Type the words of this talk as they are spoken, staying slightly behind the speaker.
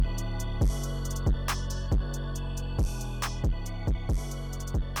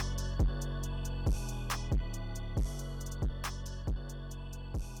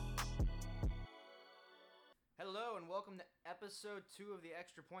episode 2 of The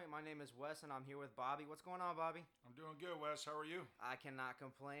Extra Point. My name is Wes, and I'm here with Bobby. What's going on, Bobby? I'm doing good, Wes. How are you? I cannot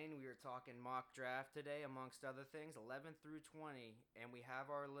complain. We are talking mock draft today, amongst other things, 11 through 20, and we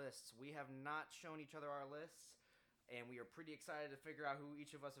have our lists. We have not shown each other our lists, and we are pretty excited to figure out who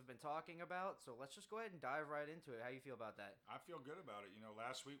each of us have been talking about, so let's just go ahead and dive right into it. How you feel about that? I feel good about it.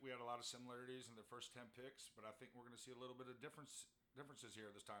 Last week we had a lot of similarities in the first 10 picks, but I think we're going to see a little bit of differences here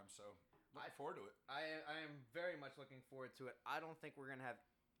this time, so looking forward to it. I am very much looking forward to it. I don't think we're going to have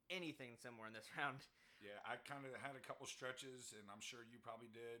anything similar in this round. Yeah, I kind of had a couple stretches, and I'm sure you probably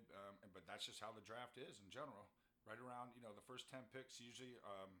did, but that's just how the draft is in general. Right around, the first 10 picks usually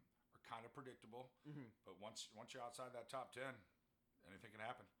are kind of predictable, but once you're outside that top 10, anything can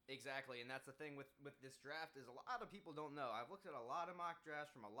happen. Exactly, and that's the thing with this draft is a lot of people don't know. I've looked at a lot of mock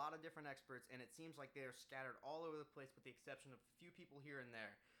drafts from a lot of different experts, and it seems like they are scattered all over the place with the exception of a few people here and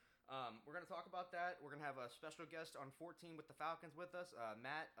there. We're going to talk about that. We're going to have a special guest on 14 with the Falcons with us.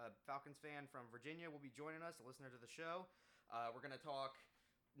 Matt, a Falcons fan from Virginia, will be joining us, a listener to the show. We're going to talk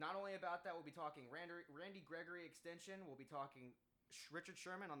not only about that, we'll be talking Randy Gregory extension. We'll be talking Richard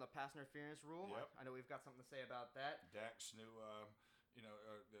Sherman on the pass interference rule. Yep. I know we've got something to say about that. Dak's new,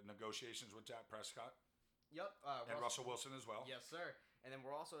 the negotiations with Dak Prescott. Yep. And Russell Wilson as well. Yes, sir. And then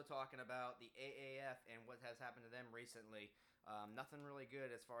we're also talking about the AAF and what has happened to them recently. Nothing really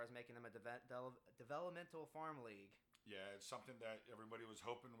good as far as making them a developmental farm league. Yeah, it's something that everybody was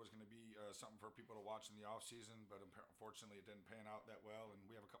hoping was going to be something for people to watch in the offseason, but unfortunately it didn't pan out that well, and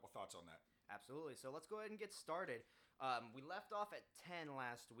we have a couple thoughts on that. Absolutely. So let's go ahead and get started. We left off at 10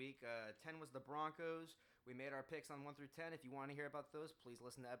 last week. 10 was the Broncos. We made our picks on 1 through 10. If you want to hear about those, please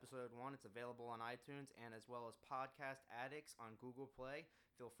listen to episode 1. It's available on iTunes and as well as Podcast Addicts on Google Play.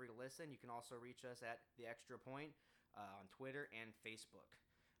 Feel free to listen. You can also reach us at The Extra Point on Twitter and Facebook.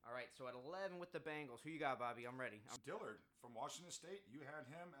 All right, so at 11 with the Bengals, who you got, Bobby? I'm ready. Dillard from Washington State. You had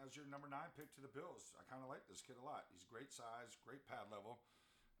him as your number 9 pick to the Bills. I kind of like this kid a lot. He's great size, great pad level.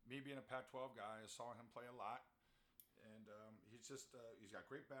 Me being a Pac-12 guy, I saw him play a lot. And he's got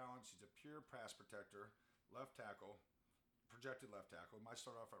great balance. He's a pure pass protector, left tackle, projected left tackle. He might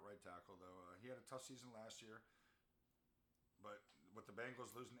start off at right tackle, though. He had a tough season last year. But with the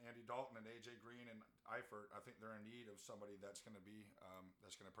Bengals losing Andy Dalton and A.J. Green and Eifert, I think they're in need of somebody that's going to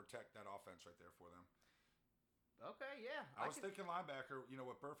protect that offense right there for them. Okay, yeah. I was thinking linebacker,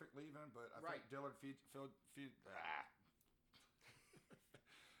 with Burfict leaving, but I think Dillard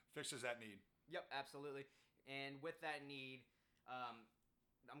fixes that need. Yep, absolutely. And with that need,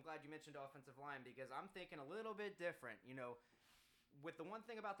 I'm glad you mentioned offensive line because I'm thinking a little bit different. With the one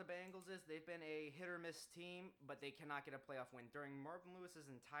thing about the Bengals is they've been a hit-or-miss team, but they cannot get a playoff win. During Marvin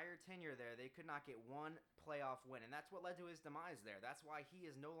Lewis's entire tenure there, they could not get one playoff win, and that's what led to his demise there. That's why he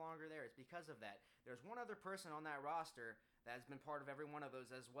is no longer there. It's because of that. There's one other person on that roster that has been part of every one of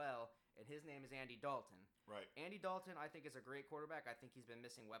those as well, and his name is Andy Dalton. Right. Andy Dalton, I think, is a great quarterback. I think he's been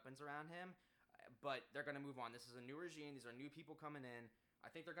missing weapons around him, but they're going to move on. This is a new regime. These are new people coming in.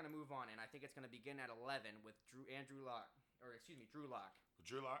 I think they're going to move on, and I think it's going to begin at 11 with Drew Lock. Drew Lock.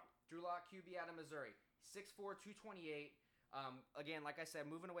 Drew Lock? Drew Lock, QB out of Missouri. 6'4", 228. Again, like I said,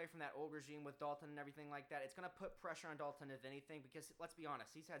 moving away from that old regime with Dalton and everything like that, it's going to put pressure on Dalton, if anything, because let's be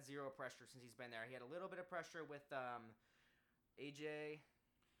honest, he's had zero pressure since he's been there. He had a little bit of pressure with A.J.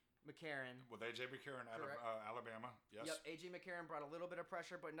 McCarron. With A.J. McCarron out of Alabama, yes. Yep, A.J. McCarron brought a little bit of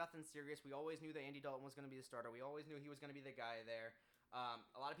pressure, but nothing serious. We always knew that Andy Dalton was going to be the starter. We always knew he was going to be the guy there.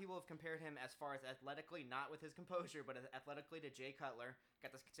 A lot of people have compared him as far as athletically, not with his composure, but athletically to Jay Cutler.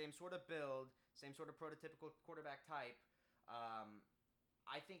 Got the same sort of build, same sort of prototypical quarterback type.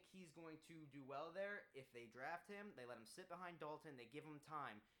 I think he's going to do well there. If they draft him, they let him sit behind Dalton, they give him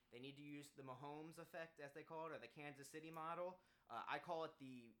time. They need to use the Mahomes effect, as they call it, or the Kansas City model. I call it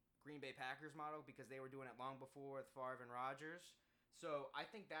the Green Bay Packers model because they were doing it long before with Favre and Rodgers. So I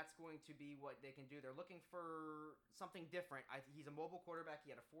think that's going to be what they can do. They're looking for something different. He's a mobile quarterback.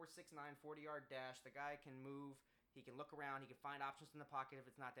 He had a 4.69 40-yard dash. The guy can move. He can look around. He can find options in the pocket if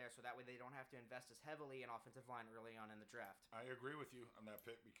it's not there, so that way they don't have to invest as heavily in offensive line early on in the draft. I agree with you on that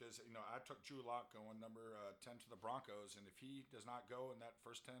pick because, I took Drew Lock going number 10 to the Broncos, and if he does not go in that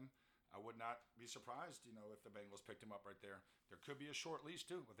first 10, I would not be surprised, if the Bengals picked him up right there. There could be a short leash,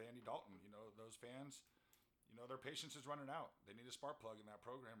 too, with Andy Dalton. Those fans... their patience is running out. They need a spark plug in that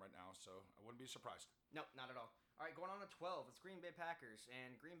program right now, so I wouldn't be surprised. No, not at all. All right, going on to 12. It's Green Bay Packers,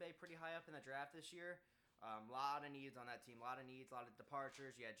 and Green Bay pretty high up in the draft this year. A lot of needs on that team. A lot of needs, a lot of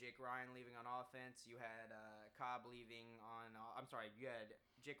departures. You had Jake Ryan leaving on offense. You had Cobb leaving on... you had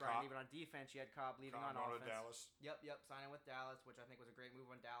Jake Ryan leaving on defense. You had Cobb leaving on offense. To Dallas. Yep, signing with Dallas, which I think was a great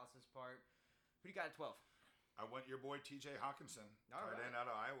move on Dallas's part. Who do you got at 12? I went your boy T.J. Hawkinson, All tight right. end out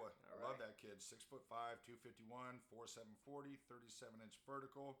of Iowa. All Love right. that kid. 6'5", 251, 4.740, 37-inch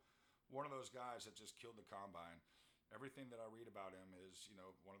vertical. One of those guys that just killed the combine. Everything that I read about him is,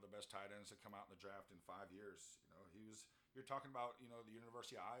 one of the best tight ends that come out in the draft in 5 years. You're talking about, the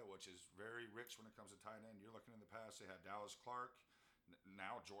University of Iowa, which is very rich when it comes to tight end. You're looking in the past, they had Dallas Clark,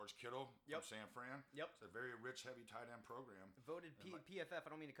 now George Kittle Yep. from San Fran. Yep. It's a very rich, heavy tight end program. Voted PFF. I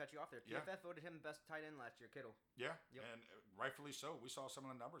don't mean to cut you off there. Yeah. PFF voted him best tight end last year, Kittle. Yeah, Yep. and rightfully so. We saw some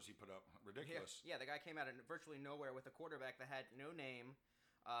of the numbers he put up. Ridiculous. Yeah, the guy came out of virtually nowhere with a quarterback that had no name,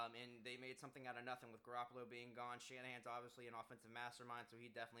 and they made something out of nothing with Garoppolo being gone. Shanahan's obviously an offensive mastermind, so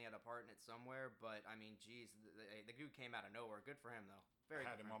he definitely had a part in it somewhere. But, I mean, geez, the dude came out of nowhere. Good for him, though. Very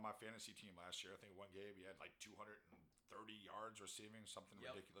I had good him for on my fantasy team last year. I think one game he had like 230 yards receiving, something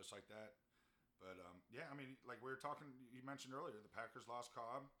Yep. ridiculous like that. But, yeah, I mean, like we were talking, you mentioned earlier, the Packers lost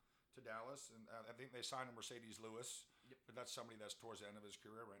Cobb to Dallas, and I think they signed him Mercedes Lewis. Yep. But that's somebody that's towards the end of his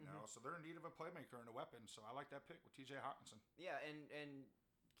career right now. So they're in need of a playmaker and a weapon. So I like that pick with T.J. Hawkinson. Yeah, and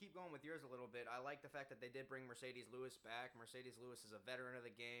keep going with yours a little bit. I like the fact that they did bring Mercedes Lewis back. Mercedes Lewis is a veteran of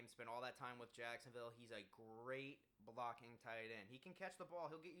the game, spent all that time with Jacksonville. He's a great blocking tight end. He can catch the ball.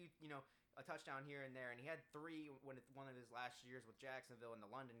 He'll get you, a touchdown here and there. And he had 3 one of his last years with Jacksonville in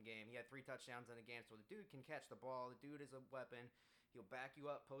the London game. He had 3 touchdowns in the game. So the dude can catch the ball. The dude is a weapon. He'll back you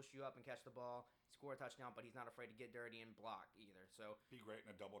up, post you up, and catch the ball, score a touchdown, but he's not afraid to get dirty and block either. So Be great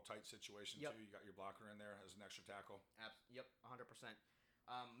in a double tight situation, Yep. too. You got your blocker in there as an extra tackle. Yep, 100%.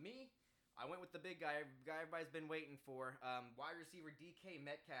 Me, I went with the big guy everybody's been waiting for. Wide receiver DK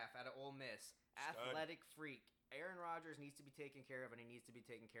Metcalf out of Ole Miss. Athletic freak. Aaron Rodgers needs to be taken care of, and he needs to be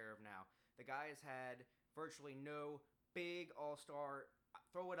taken care of now. The guy has had virtually no big all-star,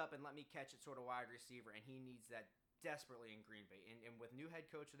 throw it up and let me catch it sort of wide receiver, and he needs that desperately in Green Bay. And with new head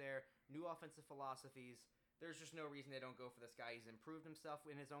coach there, new offensive philosophies, there's just no reason they don't go for this guy. He's improved himself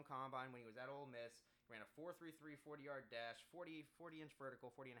in his own combine when he was at Ole Miss. He ran a 4.33 40-yard dash, 40-inch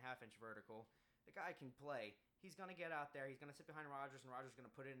vertical, 40.5-inch vertical. The guy can play. He's going to get out there. He's going to sit behind Rodgers, and Rodgers is going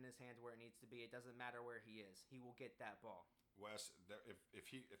to put it in his hands where it needs to be. It doesn't matter where he is. He will get that ball. Wes,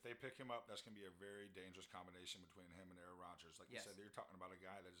 if they pick him up, that's going to be a very dangerous combination between him and Aaron Rodgers. Like Yes. you said, you're talking about a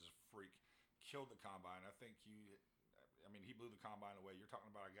guy that is a freak, killed the combine. He blew the combine away. You're talking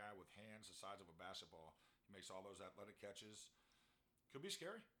about a guy with hands the size of a basketball. He makes all those athletic catches. Could be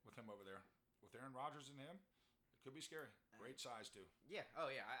scary with him over there. With Aaron Rodgers and him, it could be scary. Great size, too. Yeah. Oh,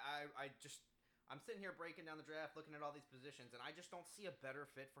 yeah. I'm sitting here breaking down the draft, looking at all these positions, and I just don't see a better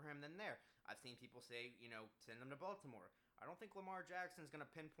fit for him than there. I've seen people say, send him to Baltimore. I don't think Lamar Jackson's going to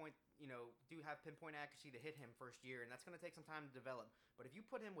pinpoint accuracy to hit him first year, and that's going to take some time to develop. But if you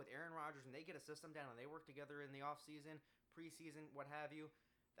put him with Aaron Rodgers and they get a system down and they work together in the offseason, preseason, what have you,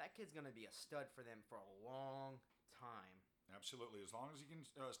 that kid's going to be a stud for them for a long time. Absolutely. As long as he can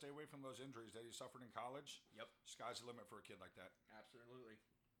stay away from those injuries that he suffered in college, Yep. sky's the limit for a kid like that. Absolutely.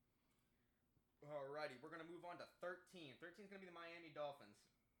 Alrighty, we're going to move on to 13. 13 is going to be the Miami Dolphins.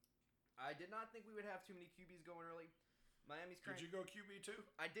 I did not think we would have too many QBs going early. Miami's current. Did you go QB too?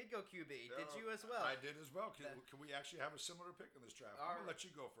 I did go QB. Did you as well? I did as well. Can we actually have a similar pick in this draft? I'm going to let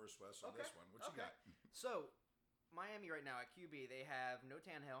you go first, Wes, on this one. What you got? So, Miami right now at QB, they have no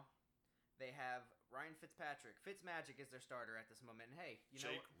Tannehill. They have Ryan Fitzpatrick. Fitzmagic is their starter at this moment. And hey,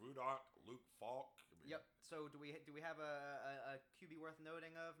 Jake Rudock, Luke Falk. Yep. So do we have a QB worth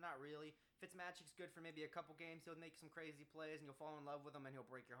noting of? Not really. Fitzmagic's good for maybe a couple games. He'll make some crazy plays, and you'll fall in love with him, and he'll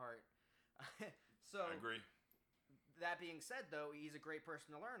break your heart. So I agree. That being said, though, he's a great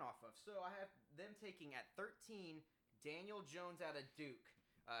person to learn off of. So I have them taking at 13 Daniel Jones out of Duke.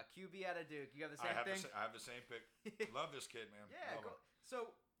 QB out of Duke. You have the same thing? I have the same pick. Love this kid, man. Yeah.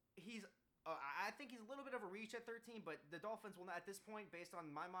 So he's I think he's a little bit of a reach at 13, but the Dolphins will not, at this point, based on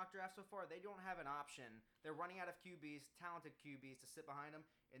my mock draft so far, they don't have an option. They're running out of QBs, talented QBs, to sit behind him,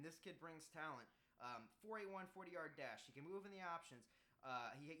 and this kid brings talent. 4.81 40-yard dash. He can move in the options.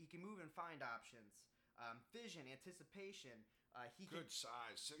 He can move and find options. Vision, anticipation. Good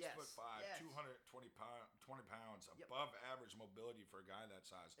size, 6'5", 220 pounds, Yep. above average mobility for a guy that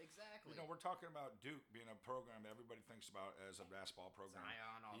size. Exactly. We're talking about Duke being a program that everybody thinks about as a basketball program.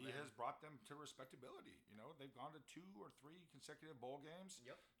 Zion, all He them. has brought them to respectability. They've gone to 2 or 3 consecutive bowl games.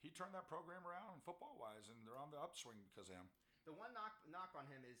 Yep. He turned that program around football-wise, and they're on the upswing because of him. The one knock on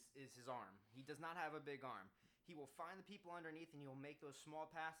him is his arm. He does not have a big arm. He will find the people underneath, and he'll make those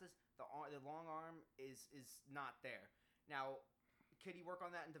small passes. The long arm is not there. Now, could he work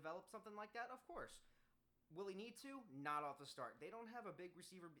on that and develop something like that? Of course. Will he need to? Not off the start. They don't have a big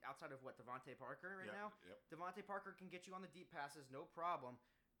receiver outside of Devontae Parker right now. Yep. Devontae Parker can get you on the deep passes, no problem.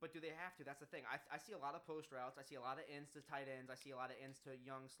 But do they have to? That's the thing. I see a lot of post routes. I see a lot of ends to tight ends. I see a lot of ends to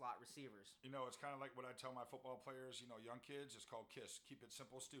young slot receivers. It's kind of like what I tell my football players. Young kids, it's called KISS. Keep it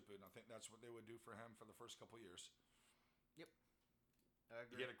simple, stupid. And I think that's what they would do for him for the first couple years. Yep.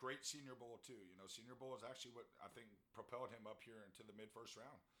 He had a great Senior Bowl too. Senior Bowl is actually what I think propelled him up here into the mid-first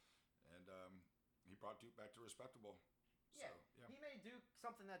round, and he brought Duke back to respectable. Yeah. So, yeah. He made Duke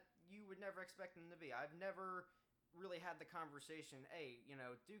something that you would never expect him to be. I've never really had the conversation. Hey,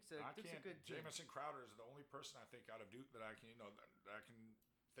 Duke's a good team. Jamison Crowder is the only person I think out of Duke that I can that I can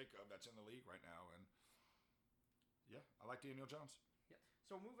think of that's in the league right now, and yeah, I like Daniel Jones. Yeah.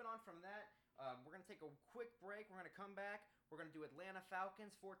 So moving on from that, we're gonna take a quick break. We're gonna come back. We're gonna do Atlanta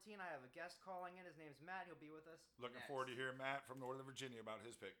Falcons 14. I have a guest calling in. His name's Matt. He'll be with us. Looking next. forward to hearing Matt from Northern Virginia about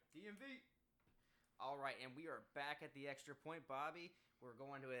his pick. DMV. All right, and we are back at the extra point, Bobby. We're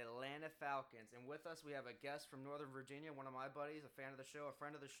going to Atlanta Falcons, and with us we have a guest from Northern Virginia, one of my buddies, a fan of the show, a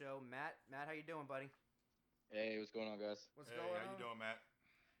friend of the show, Matt. Matt, how you doing, buddy? Hey, what's going on, guys? What's going on? How you doing, Matt?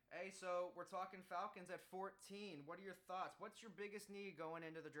 Hey, so we're talking Falcons at 14. What are your thoughts? What's your biggest need going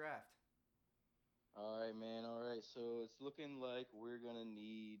into the draft? All right, man. All right, so it's looking like we're gonna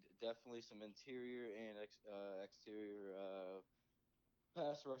need definitely some interior and exterior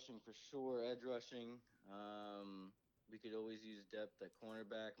pass rushing for sure, edge rushing. We could always use depth at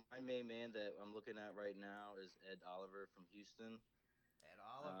cornerback. My main man that I'm looking at right now is Ed Oliver from Houston. Ed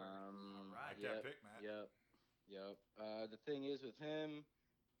Oliver. All right. That pick, Matt. Yep. The thing is with him,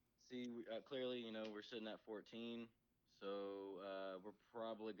 clearly, we're sitting at 14, so we're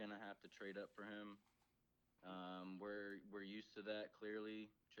probably gonna have to trade up for him. We're used to that.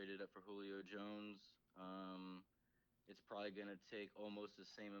 Clearly, traded up for Julio Jones. It's probably gonna take almost the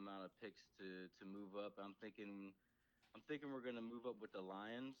same amount of picks to move up. I'm thinking we're gonna move up with the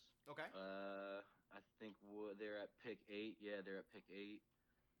Lions. Okay. I think they're at pick 8. Yeah, they're at pick 8.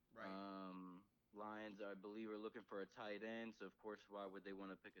 Right. Lions, I believe, are looking for a tight end. So of course, why would they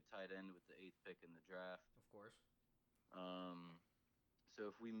want to pick a tight end with the 8th pick in the draft? Of course.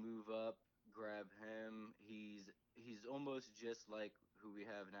 So if we move up, grab him. He's almost just like who we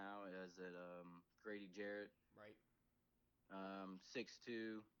have now as at Grady Jarrett. Right.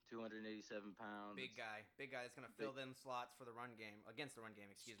 6'2", 287 pounds. Big guy that's gonna fill them slots for the run game against the run game.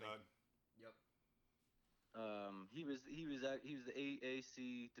 Excuse Stud. me. Yep. He was the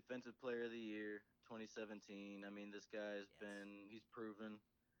AAC Defensive Player of the Year 2017. I mean, this guy's he's proven.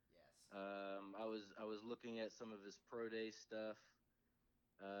 Yes. I was looking at some of his pro day stuff.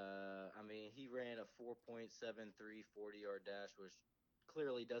 I mean, he ran a 4.73 40-yard dash, which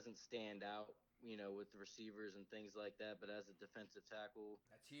clearly doesn't stand out, with the receivers and things like that. But as a defensive tackle,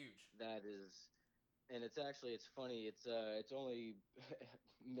 that's huge. That is, and it's funny. It's only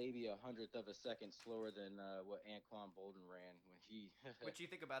maybe 100th of a second slower than what Anquan Bolden ran when he. What you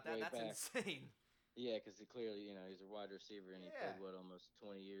think about that? That's back. Insane. Yeah, because he clearly, he's a wide receiver, and he Yeah. played almost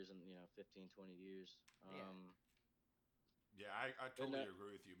 20 years, and 15, 20 years. Yeah, I totally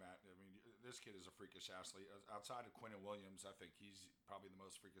agree with you, Matt. I mean, this kid is a freakish athlete. Outside of Quinnen Williams, I think he's probably the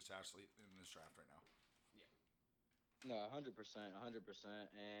most freakish athlete in this draft right now. No, 100%,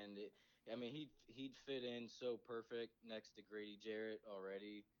 100%. And he'd fit in so perfect next to Grady Jarrett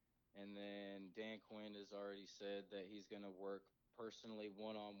already. And then Dan Quinn has already said that he's going to work personally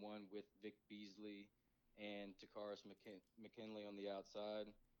one-on-one with Vic Beasley and Takaris McKinley on the outside.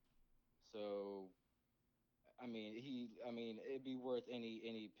 So, it'd be worth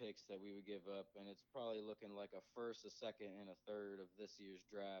any picks that we would give up, and it's probably looking like a first, a second, and a third of this year's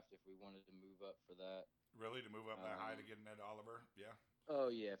draft if we wanted to move up for that. Really, to move up that high to get an Ed Oliver? Yeah. Oh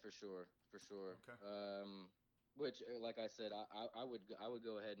yeah, for sure. Okay. Which, like I said, I would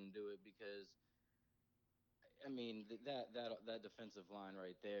go ahead and do it because, that defensive line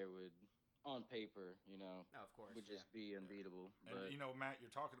right there would, on paper, No, of course, would just be unbeatable. And but, Matt,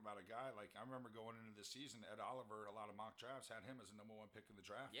 you're talking about a guy like I remember going into the season. Ed Oliver, a lot of mock drafts had him as the number 1 pick in the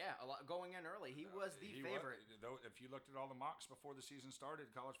draft. Yeah, a lot going in early. He was the favorite. Though, if you looked at all the mocks before the season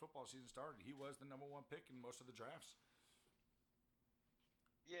started, college football season started, he was the number 1 pick in most of the drafts.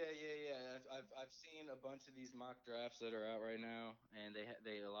 Yeah. I've seen a bunch of these mock drafts that are out right now, and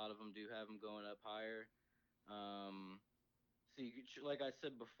they a lot of them do have him going up higher. Like I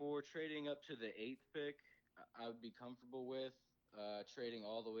said before, trading up to the 8th pick, I would be comfortable with. Trading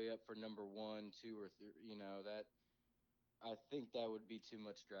all the way up for number 1, 2, or 3, that I think that would be too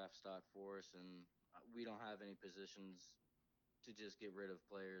much draft stock for us, and we don't have any positions to just get rid of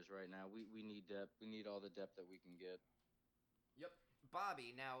players right now. We need depth. We need all the depth that we can get. Yep.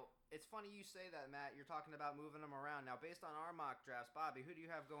 Bobby, now, it's funny you say that, Matt. You're talking about moving him around. Now, based on our mock drafts, Bobby, who do you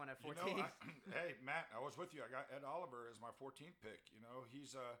have going at 14? Hey, Matt, I was with you. I got Ed Oliver as my 14th pick.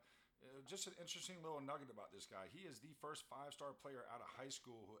 He's just an interesting little nugget about this guy. He is the first 5-star player out of high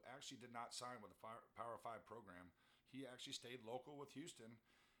school who actually did not sign with a Power 5 program. He actually stayed local with Houston.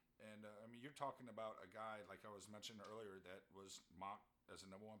 And, you're talking about a guy, like I was mentioning earlier, that was mocked as a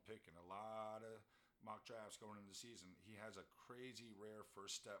number 1 pick in a lot of mock drafts going into the season. He has a crazy rare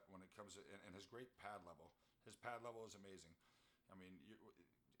first step when it comes to, and his great pad level. His pad level is amazing.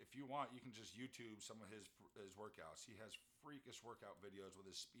 If you want, you can just YouTube some of his workouts. He has freakish workout videos with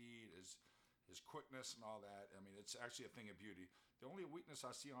his speed, his quickness, and all that. It's actually a thing of beauty. The only weakness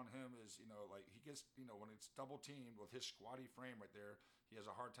I see on him is, he gets, when it's double teamed with his squatty frame right there, he has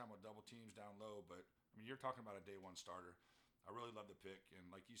a hard time with double teams down low. But you're talking about a day 1 starter. I really love the pick, and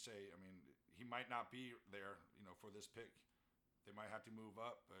like you say, he might not be there, for this pick. They might have to move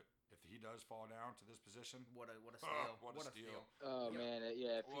up, but if he does fall down to this position, what a steal! What a steal! Oh man,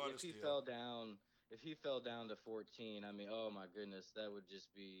 yeah. If he steal. fell down, to 14, oh my goodness, that would just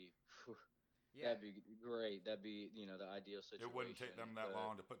be. Yeah. That'd be great. That'd be the ideal situation. It wouldn't take them that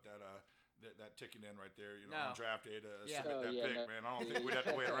long to put that ticket in right there, No. on draft day to Yeah. submit that pick, man. I don't think we'd have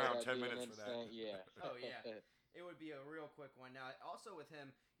to wait around 10 minutes for that. Yeah. Oh yeah. It would be a real quick one. Now, also with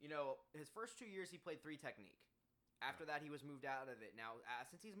him, his first 2 years he played 3 technique. After that, he was moved out of it. Now,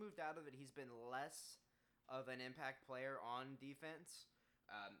 since he's moved out of it, he's been less of an impact player on defense.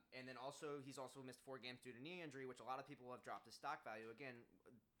 And then he's also missed 4 games due to knee injury, which a lot of people have dropped his stock value. Again,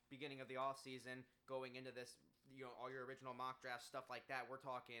 beginning of the offseason, going into this, all your original mock draft, stuff like that, we're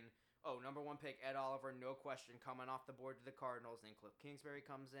talking, number 1 pick, Ed Oliver, no question, coming off the board to the Cardinals. Then Cliff Kingsbury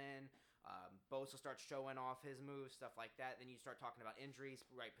comes in. Bosa starts showing off his moves, stuff like that. Then you start talking about injuries,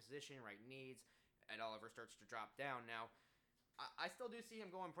 right position, right needs. Ed Oliver starts to drop down. Now, I still do see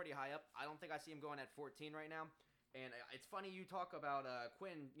him going pretty high up. I don't think I see him going at 14 right now. And it's funny you talk about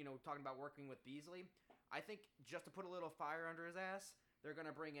Quinn, talking about working with Beasley. I think just to put a little fire under his ass, they're going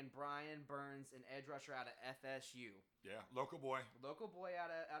to bring in Brian Burns, an edge rusher out of FSU. Yeah, local boy. Local boy out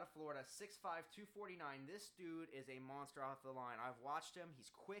of Florida, 6'5", 249. This dude is a monster off the line. I've watched him.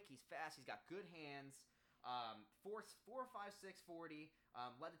 He's quick. He's fast. He's got good hands. 4.56 40.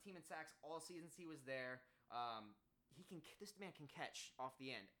 Led the team in sacks all seasons he was there. This man can catch off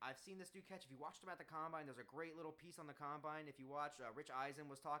the end. I've seen this dude catch. If you watched him at the combine, there's a great little piece on the combine. If you watch, Rich Eisen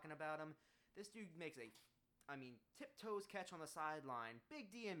was talking about him. This dude makes a tiptoes catch on the sideline.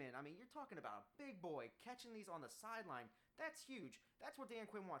 Big DM in. You're talking about a big boy catching these on the sideline. That's huge. That's what Dan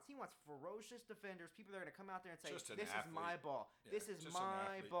Quinn wants. He wants ferocious defenders, people that are going to come out there and say, this is my ball. Yeah, this is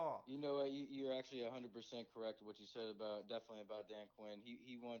my ball. You know what? You're actually 100% correct what you said about Dan Quinn.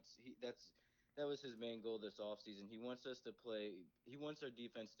 That was his main goal this offseason. He wants our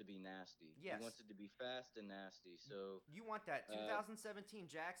defense to be nasty. Yes. He wants it to be fast and nasty. So you want that 2017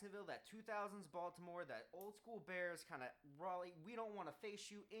 Jacksonville, that 2000s Baltimore, that old school Bears kind of Raleigh. We don't want to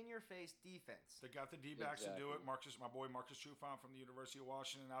face you in your face defense. They got the D-backs to do it. My boy Marcus Trufant from the University of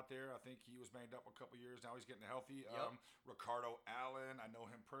Washington out there. I think he was banged up a couple years. Now he's getting healthy. Yep. Ricardo Allen, I know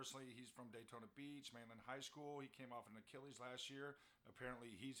him personally. He's from Daytona Beach, Mainland High School. He came off an Achilles last year.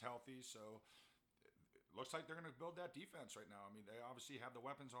 Apparently he's healthy, so looks like they're going to build that defense right now. They obviously have the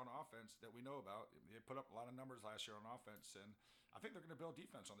weapons on offense that we know about. They put up a lot of numbers last year on offense, and I think they're going to build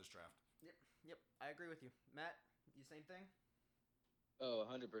defense on this draft. Yep. I agree with you. Matt, you same thing? Oh,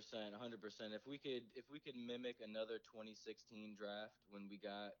 100%. If we could mimic another 2016 draft when we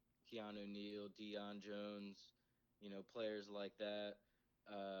got Keanu Neal, Deion Jones, players like that,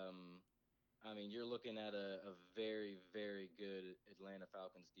 you're looking at a very, very good Atlanta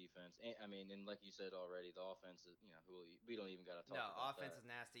Falcons defense. And like you said already, the offense is, we don't even got to talk about No, offense is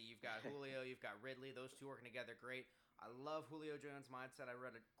nasty. You've got Julio, you've got Ridley. Those two working together great. I love Julio Jones' mindset. I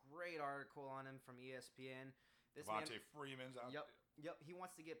read a great article on him from ESPN. Devontae Freeman's out there. Yep. He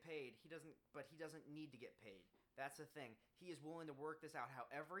wants to get paid. He doesn't need to get paid. That's the thing. He is willing to work this out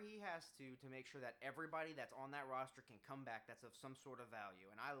however he has to make sure that everybody that's on that roster can come back that's of some sort of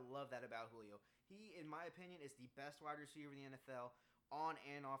value. And I love that about Julio. He, in my opinion, is the best wide receiver in the NFL on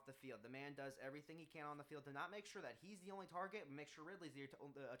and off the field. The man does everything he can on the field to not make sure that he's the only target, but make sure Ridley's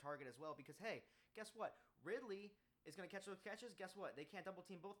a target as well. Because, hey, guess what? Ridley is going to catch those catches. Guess what? They can't double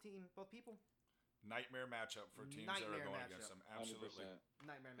team both people. Nightmare matchup for teams that are going against them. Absolutely. 100%.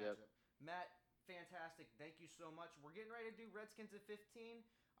 Nightmare matchup. Matt, fantastic. Thank you so much. We're getting ready to do Redskins at 15.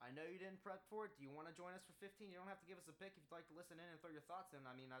 I know you didn't prep for it. Do you want to join us for 15? You don't have to give us a pick if you'd like to listen in and throw your thoughts in.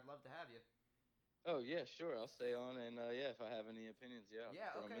 I'd love to have you. Oh yeah, sure. I'll stay on, and yeah, if I have any opinions, yeah, I'll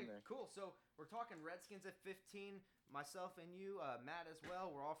Yeah, throw them in okay, there. cool. So we're talking Redskins at 15. Myself and you, Matt as well.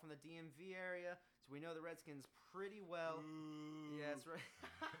 We're all from the DMV area, so we know the Redskins pretty well. Ooh. Yeah, that's right.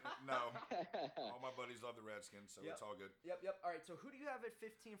 No. All my buddies love the Redskins, so Yep. it's all good. Yep. All right, so who do you have at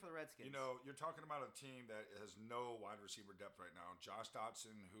 15 for the Redskins? You know, you're talking about a team that has no wide receiver depth right now. Josh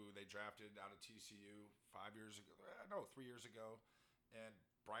Dotson, who they drafted out of TCU 5 years ago, no, 3 years ago, and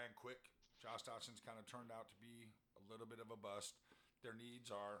Brian Quick. Josh Dotson's kind of turned out to be a little bit of a bust. Their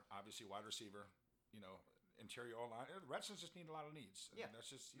needs are obviously wide receiver, interior line. The Redskins just need a lot of needs. I mean, that's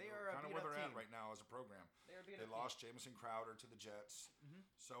just They are a kind of where beat-up they're at team. right now as a program. They Lost Jamison Crowder to the Jets.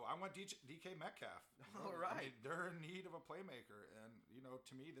 So I went DK Metcalf. All right. I mean, they're in need of a playmaker. And,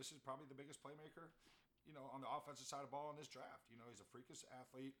 to me, this is probably the biggest playmaker, on the offensive side of the ball in this draft. He's a freakish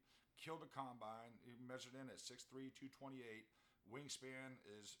athlete, killed a combine. He measured in at 6'3", 228. Wingspan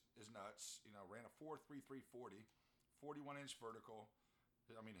is nuts. Ran a 4.33 40, 41-inch vertical.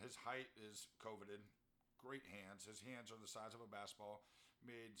 I mean, his height is coveted. Great hands. His hands are the size of a basketball.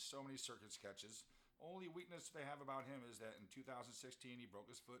 Made so many circus catches. Only weakness they have about him is that in 2016 he broke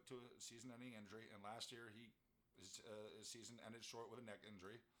his foot to a season-ending injury, and last year his season ended short with a neck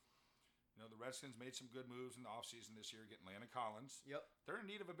injury. The Redskins made some good moves in the offseason this year, getting Landon Collins. Yep. They're in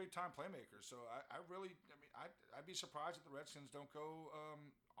need of a big-time playmaker. So I'd be surprised if the Redskins don't go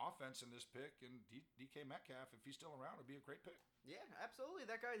offense in this pick. And DK Metcalf, if he's still around, would be a great pick. Yeah, absolutely.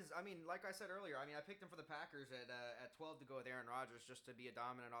 That guy's. I mean, like I said earlier, I picked him for the Packers at 12 to go with Aaron Rodgers just to be a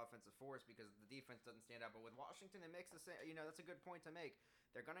dominant offensive force because the defense doesn't stand out. But with Washington, it makes the same. That's a good point to make.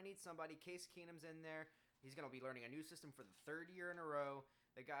 They're gonna need somebody. Case Keenum's in there. He's gonna be learning a new system for the third year in a row.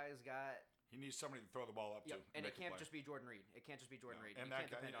 The guy's got. He needs somebody to throw the ball up to. And it can't just be Jordan Reed. It can't just be Jordan Reed. And you that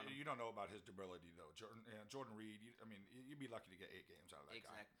can't guy, depend on him. you don't know about his durability though. Jordan Reed. You'd be lucky to get 8 games out of that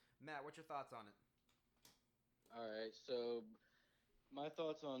guy. Exactly. Matt, what's your thoughts on it? All right, so my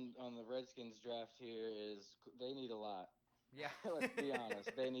thoughts on the Redskins draft here is they need a lot. Yeah. Let's be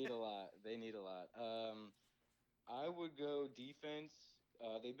honest, they need a lot. I would go defense.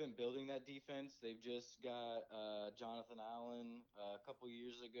 They've been building that defense. They've just got Jonathan Allen a couple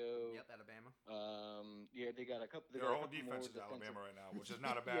years ago. Yep, Alabama. Yeah, they got a couple. Their whole defense is Alabama right now, which is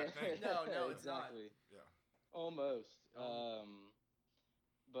not a bad thing. No, it's exactly. not. Yeah. Almost.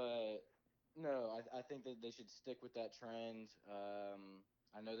 But no, I think that they should stick with that trend.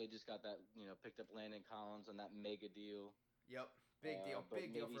 I know they just got that, picked up Landon Collins on that mega deal. Yep, big deal.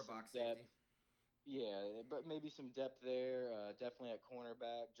 Big deal for a box depth. safety. Yeah, but maybe some depth there. Definitely at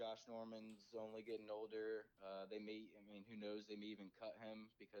cornerback. Josh Norman's only getting older. Who knows? They may even cut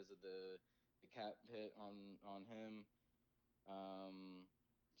him because of the cap hit on him.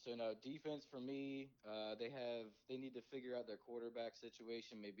 So no, defense for me. They need to figure out their quarterback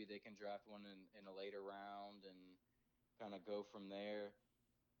situation. Maybe they can draft one in a later round and kind of go from there.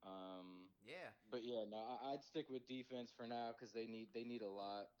 Yeah. But yeah, no, I'd stick with defense for now because they need a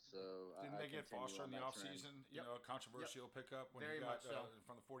lot. So didn't they get Foster in the offseason? Yep. A controversial pickup when Very he got much so.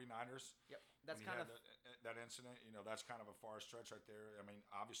 from the 49ers. Yep. That's when kind he of had that incident. That's kind of a far stretch right there. I mean,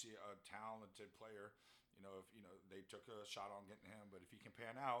 obviously a talented player. If they took a shot on getting him, but if he can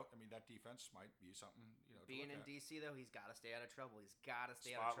pan out, that defense might be something. Being in DC though, he's got to stay out of trouble. He's got to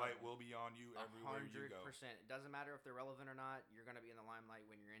stay Spotlight out of trouble. will be on you everywhere you go. 100%. It doesn't matter if they're relevant or not. You're going to be in the limelight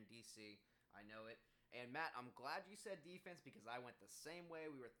when you're in DC. I know it. And Matt, I'm glad you said defense because I went the same way.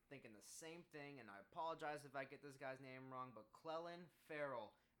 We were thinking the same thing, and I apologize if I get this guy's name wrong, but Clellan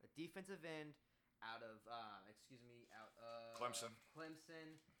Ferrell, a defensive end out of Clemson.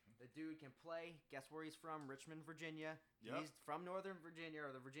 The dude can play. Guess where he's from? Richmond, Virginia. Yep. He's from Northern Virginia or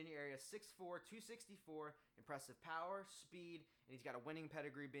the Virginia area. 6'4", 264. Impressive power, speed, and he's got a winning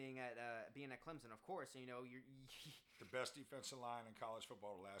pedigree being at Clemson, of course. And, you're the best defensive line in college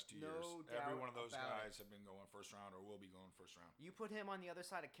football the last 2 years. No doubt Every one of those about guys have been going first round or will be going first round. You put him on the other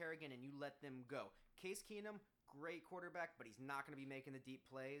side of Kerrigan and you let them go. Case Keenum, great quarterback, but he's not going to be making the deep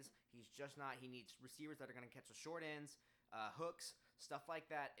plays. He's just not. He needs receivers that are going to catch the short ends, hooks, stuff like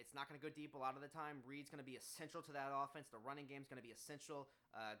that. It's not going to go deep a lot of the time. Reed's going to be essential to that offense. The running game's going to be essential.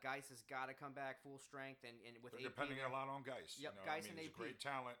 Geis has got to come back full strength, and with They're AP depending a lot on Geis. Yep, Geis and he's AP. A great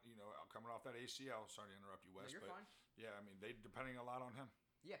talent. Coming off that ACL. Sorry to interrupt you, Wes. No, you're but fine. Yeah, they depending a lot on him.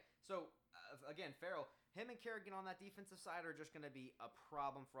 Yeah. So again, Farrell, him and Kerrigan on that defensive side are just going to be a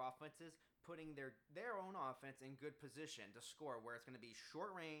problem for offenses, putting their own offense in good position to score, where it's going to be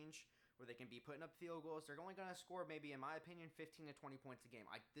short range, where they can be putting up field goals. They're only going to score maybe, in my opinion, 15 to 20 points a game.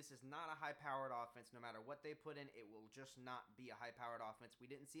 This is not a high-powered offense. No matter what they put in, it will just not be a high-powered offense. We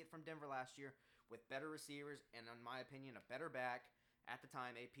didn't see it from Denver last year with better receivers and, in my opinion, a better back. At the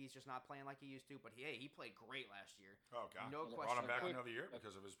time, AP's just not playing like he used to, but he played great last year. Oh, God. No And question. Brought him back quick- another year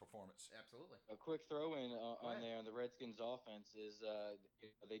because of his performance. Absolutely. A quick throw in on ahead. there on the Redskins offense is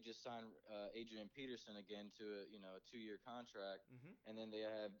they just signed Adrian Peterson again to a 2-year contract, Mhm. and then they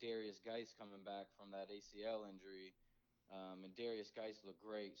have Darius Geis coming back from that ACL injury, and Darius Geis looked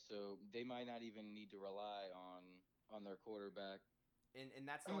great, so they might not even need to rely on their quarterback. And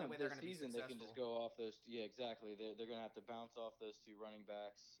that's the only way they're going to be season. successful. They can just go off those. Yeah, exactly. They're going to have to bounce off those 2 running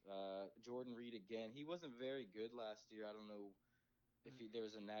backs. Jordan Reed again. He wasn't very good last year. I don't know if there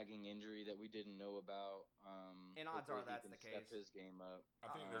was a nagging injury that we didn't know about. And odds are hopefully that's he can the step case. his game up. I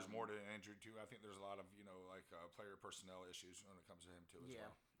think there's more to an injury, too. I think there's a lot of, player personnel issues when it comes to him, too, as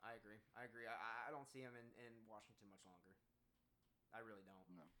well. I agree. I don't see him in Washington much longer. I really don't.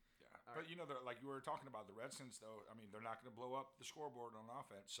 No. Yeah. All But, like you were talking about, the Redskins, though, I mean, they're not going to blow up the scoreboard on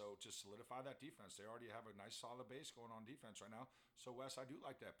offense. So just solidify that defense. They already have a nice, solid base going on defense right now. So, Wes, I do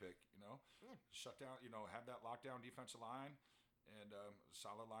like that pick, Shut down, have that lockdown defensive line and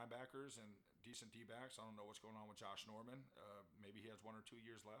solid linebackers and decent D-backs. I don't know what's going on with Josh Norman. Maybe he has 1 or 2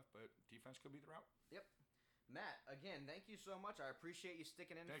 years left, but defense could be the route. Yep. Matt, again, thank you so much. I appreciate you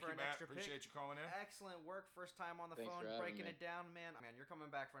sticking in Thank for you, an Matt. extra Appreciate you calling in. Excellent work. First time on the Thanks phone, for having breaking me. it down, man. Man, you're coming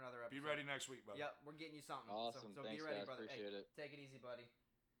back for another episode. Be ready next week, brother. Yep, we're getting you something. Awesome. So Thanks, be ready, guys. brother. Appreciate it. Take it easy, buddy.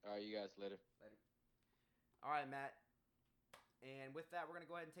 All right, you guys later. All right, Matt. And with that, we're going to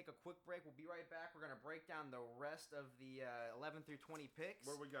go ahead and take a quick break. We'll be right back. We're going to break down the rest of the 11 through 20 picks.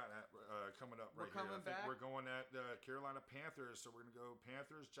 Where we got at, coming up We're right coming here? I think back. we're going at the Carolina Panthers. So we're going to go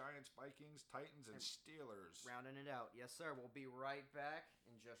Panthers, Giants, Vikings, Titans, and Steelers. Rounding it out. Yes, sir. We'll be right back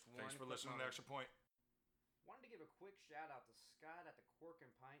in just one. Thanks for quick listening to moment. Extra Point. Wanted to give a quick shout out to Scott at the Cork and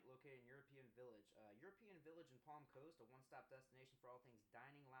Pint located in European Village. European Village in Palm Coast, a one-stop destination for all things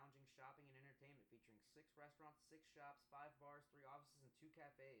dining, lounging, shopping, and entertainment, featuring 6 restaurants, 6 shops, 5 bars, 3 offices, and 2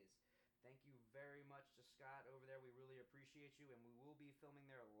 cafes. Thank you very much to Scott over there. We really appreciate you, and we will be filming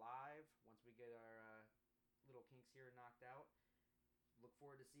there live once we get our little kinks here knocked out. Look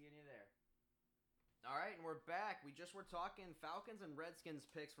forward to seeing you there. All right, and we're back. We just were talking Falcons and Redskins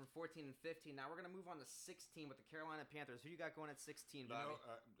picks from 14 and 15. Now we're going to move on to 16 with the Carolina Panthers. Who you got going at 16, Bobby?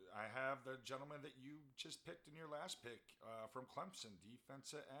 I have the gentleman that you just picked in your last pick from Clemson,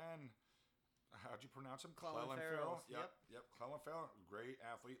 defensive end. How'd you pronounce him? Clelin Ferrell. Yep. Clelin Ferrell, great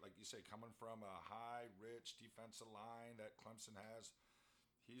athlete, like you say, coming from a high, rich defensive line that Clemson has.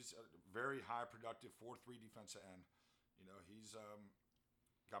 He's a very high, productive 4-3 defensive end. He's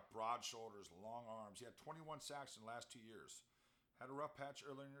got broad shoulders, long arms. He had 21 sacks in the last 2 years. Had a rough patch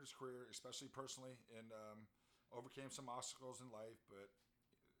earlier in his career, especially personally, and overcame some obstacles in life, but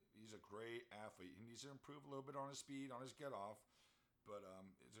he's a great athlete. He needs to improve a little bit on his speed, on his get-off, but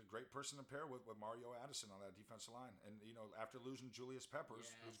he's a great person to pair with Mario Addison on that defensive line. And, after losing Julius Peppers,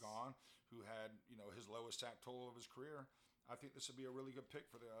 who's gone, who had, his lowest sack total of his career, I think this would be a really good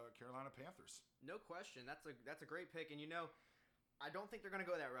pick for the Carolina Panthers. No question. That's a great pick. And, I don't think they're going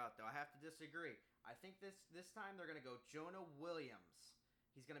to go that route, though. I have to disagree. I think this time they're going to go Jonah Williams.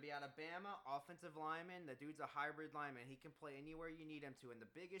 He's going to be out of Bama, offensive lineman. The dude's a hybrid lineman. He can play anywhere you need him to. And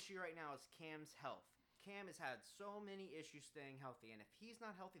the big issue right now is Cam's health. Cam has had so many issues staying healthy. And if he's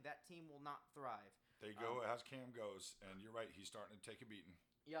not healthy, that team will not thrive. There you go, as Cam goes. And you're right, he's starting to take a beating.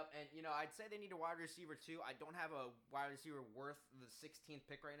 Yep, and, I'd say they need a wide receiver, too. I don't have a wide receiver worth the 16th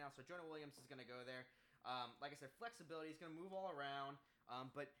pick right now. So Jonah Williams is going to go there. Like I said, flexibility. He's going to move all around,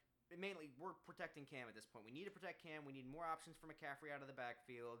 but mainly we're protecting Cam at this point. We need to protect Cam. We need more options for McCaffrey out of the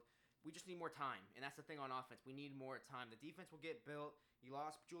backfield. We just need more time, and that's the thing on offense. We need more time. The defense will get built. You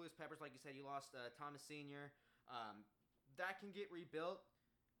lost Julius Peppers, like you said. You lost Thomas Sr. That can get rebuilt.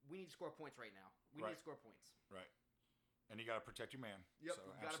 We need to score points right now. We need to score points. Right. And you got to protect your man. Yep, so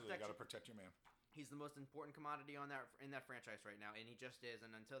absolutely, you got to protect your man. He's the most important commodity in that franchise right now, and he just is.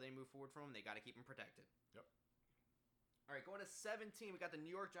 And until they move forward from him, they got to keep him protected. Yep. All right, going to 17, we got the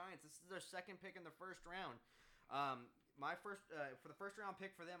New York Giants. This is their second pick in the first round. For the first round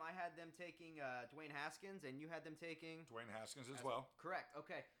pick for them, I had them taking Dwayne Haskins, and you had them taking Dwayne Haskins as well. Correct.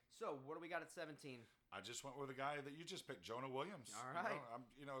 Okay. So what do we got at 17? I just went with the guy that you just picked, Jonah Williams. All right.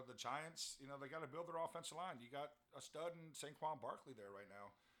 The Giants, they got to build their offensive line. You got a stud in Saquon Barkley there right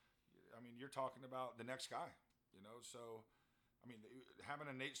now. I mean, you're talking about the next guy, So, I mean, having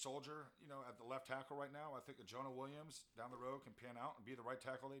a Nate Soldier, at the left tackle right now, I think that Jonah Williams down the road can pan out and be the right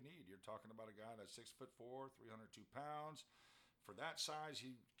tackle they need. You're talking about a guy that's 6'4", 302 pounds. For that size,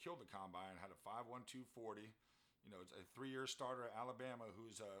 he killed the combine, had a 5'1", 240. It's a 3-year starter at Alabama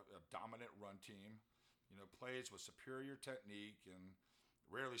who's a dominant run team. Plays with superior technique and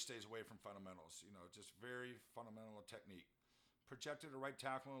rarely stays away from fundamentals. Just very fundamental technique. projected a right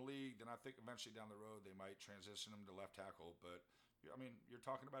tackle in the league, then I think eventually down the road they might transition him to left tackle. But I mean, you're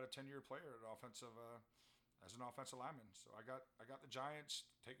talking about a 10-year player at offensive as an offensive lineman. So I got the Giants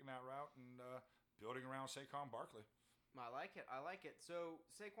taking that route and building around Saquon Barkley. I like it. So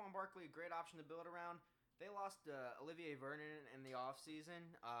Saquon Barkley, a great option to build around. They lost Olivier Vernon in the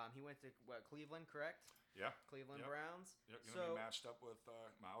offseason. He went to Cleveland, correct? Yeah. Cleveland Yep. Browns. Yep, going to be matched up with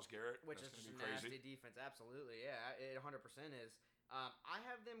Myles Garrett. Which That's is gonna just be a crazy. nasty defense. Absolutely, yeah. It 100% is. I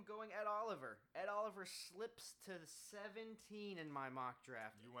have them going Ed Oliver. Ed Oliver slips to 17 in my mock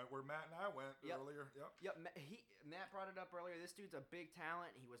draft. You went where Matt and I went earlier. Yep. Matt brought it up earlier. This dude's a big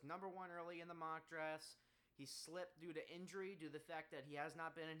talent. He was number 1 early in the mock drafts. He slipped due to injury, due to the fact that he has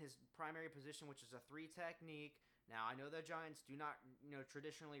not been in his primary position, which is a 3 technique. Now, I know the Giants do not,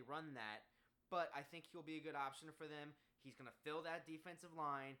 traditionally run that, but I think he'll be a good option for them. He's going to fill that defensive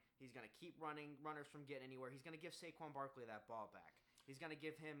line. He's going to keep runners from getting anywhere. He's going to give Saquon Barkley that ball back. He's going to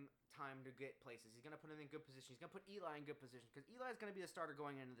give him time to get places. He's going to put him in good position. He's going to put Eli in good position because Eli's going to be the starter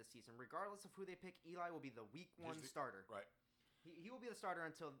going into the season. Regardless of who they pick, Eli will be the week 1 starter. Right. He will be the starter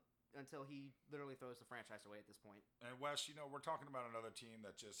until he literally throws the franchise away at this point. And Wes, we're talking about another team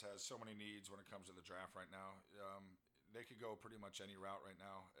that just has so many needs when it comes to the draft right now. They could go pretty much any route right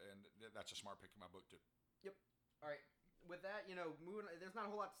now, and that's a smart pick in my book too. Yep. All right. With that, moving. There's not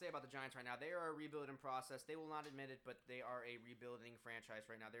a whole lot to say about the Giants right now. They are a rebuilding process. They will not admit it, but they are a rebuilding franchise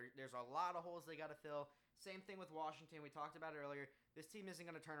right now. There's a lot of holes they got to fill. Same thing with Washington. We talked about it earlier. This team isn't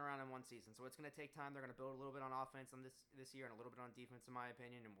going to turn around in one season, so it's going to take time. They're going to build a little bit on offense on this year and a little bit on defense, in my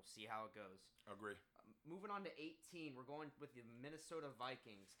opinion, and we'll see how it goes. Agree. Moving on to 18, we're going with the Minnesota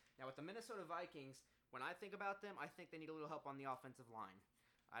Vikings. Now, with the Minnesota Vikings, when I think about them, I think they need a little help on the offensive line.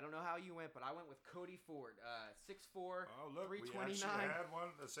 I don't know how you went, but I went with Cody Ford, 6'4", Oh, look, 329. we actually had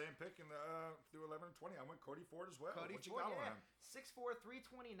the same pick in the through 11 and 20. I went Cody Ford as well. Cody What you Ford, got on him? 6'4",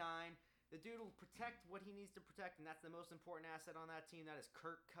 329. The dude will protect what he needs to protect, and that's the most important asset on that team. That is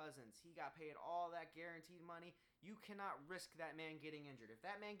Kirk Cousins. He got paid all that guaranteed money. You cannot risk that man getting injured. If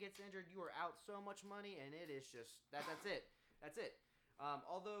that man gets injured, you are out so much money, and it is just that's it. That's it.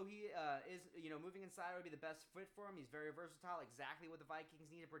 Although he is, moving inside would be the best fit for him. He's very versatile, exactly what the Vikings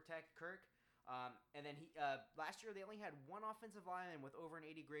need to protect Kirk. And then last year they only had 1 offensive lineman with over an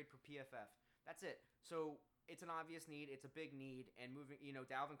 80 grade per PFF. That's it. So it's an obvious need. It's a big need. And moving,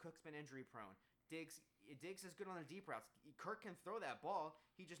 Dalvin Cook's been injury prone. Diggs is good on the deep routes. Kirk can throw that ball.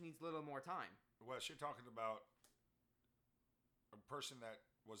 He just needs a little more time. Wes, you're talking about a person that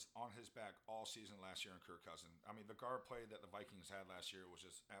was on his back all season last year in Kirk Cousins. I mean, the guard play that the Vikings had last year was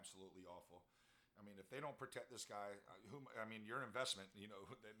just absolutely awful. I mean, if they don't protect this guy, your investment,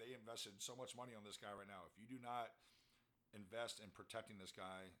 they invested so much money on this guy right now. If you do not invest in protecting this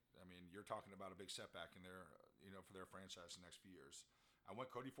guy, I mean, you're talking about a big setback in their, for their franchise the next few years. I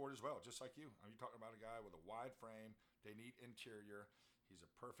went Cody Ford as well, just like you. You're talking about a guy with a wide frame. They need interior. He's a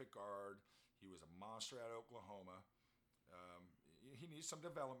perfect guard. He was a monster at Oklahoma. He needs some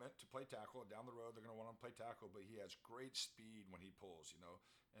development to play tackle. Down the road, they're going to want him to play tackle, but he has great speed when he pulls,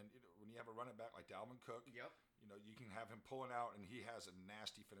 And when you have a running back like Dalvin Cook, Yep. You can have him pulling out, and he has a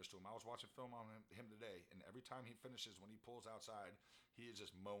nasty finish to him. I was watching film on him today, and every time he finishes, when he pulls outside, he is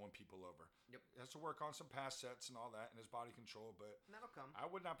just mowing people over. Yep. He has to work on some pass sets and all that, and his body control, but And that'll come. I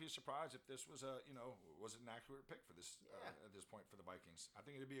would not be surprised if this was was an accurate pick for this at this point for the Vikings. I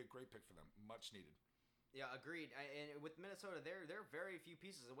think it'd be a great pick for them, much needed. Yeah, agreed. And with Minnesota, they're very few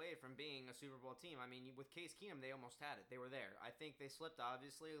pieces away from being a Super Bowl team. I mean, with Case Keenum, they almost had it. They were there. I think they slipped,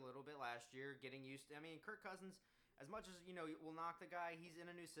 obviously, a little bit last year, getting used to. I mean, Kirk Cousins, as much as, will knock the guy, he's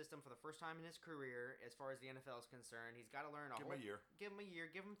in a new system for the first time in his career as far as the NFL is concerned. He's got to learn Give him a year. Give him a year.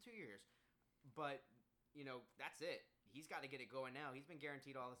 Give him 2 years. But, that's it. He's got to get it going now. He's been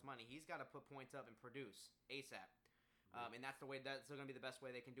guaranteed all this money. He's got to put points up and produce ASAP. And that's going to be the best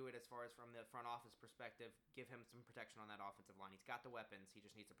way they can do it as far as from the front office perspective. Give him some protection on that offensive line. He's got the weapons. He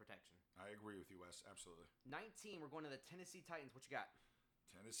just needs the protection. I agree with you, Wes. Absolutely. 19, we're going to the Tennessee Titans. What you got?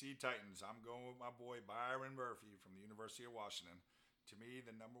 Tennessee Titans. I'm going with my boy Byron Murphy from the University of Washington. To me,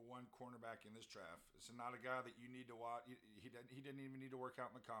 the number 1 cornerback in this draft. This is not a guy that you need to watch. He didn't even need to work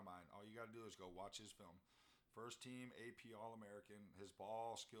out in the combine. All you got to do is go watch his film. First team AP All-American. His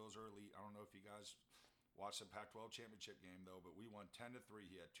ball skills are elite. I don't know if you guys watched the Pac-12 championship game, though, but we won 10-3.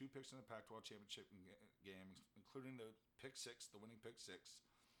 He had 2 picks in the Pac-12 championship game, including the pick 6, the winning pick 6.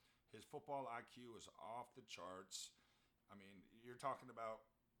 His football IQ is off the charts. I mean, you're talking about,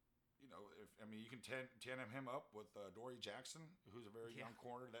 you can tandem him up with Dory Jackson, who's a very young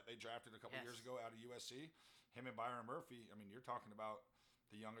corner that they drafted a couple years ago out of USC. Him and Byron Murphy, you're talking about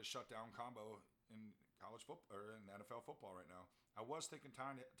the youngest shutdown combo in college football or in NFL football right now. I was thinking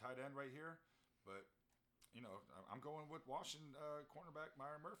tight end right here, but I'm going with Washington cornerback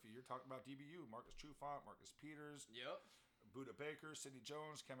Myron Murphy. You're talking about DBU, Marcus Trufant, Marcus Peters, Yep. Buda Baker, Sidney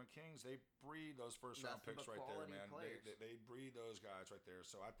Jones, Kevin Kings. They breed those first round picks right there, man. They breed those guys right there.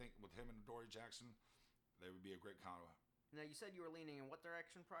 So I think with him and Dory Jackson, they would be a great combo. Now, you said you were leaning in what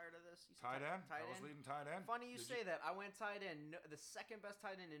direction prior to this? You said Tight end. Tight I was end? leading tight end. Funny you say that. I went tight end. No, the second best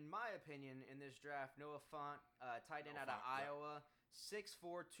tight end, in my opinion, in this draft, Noah Fant, tight end out of Iowa.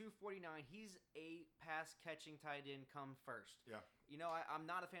 6'4", 249. He's a pass-catching tight end come first. Yeah. I'm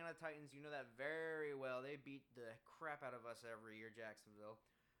not a fan of the Titans. You know that very well. They beat the crap out of us every year, Jacksonville.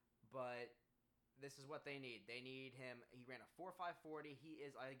 But this is what they need. They need him. He ran a 4.5 40. He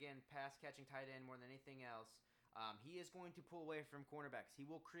is, again, pass-catching tight end more than anything else. He is going to pull away from cornerbacks. He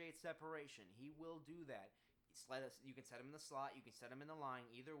will create separation. He will do that. You can set him in the slot. You can set him in the line.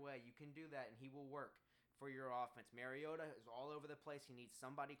 Either way, you can do that, and he will work for your offense. Mariota is all over the place. He needs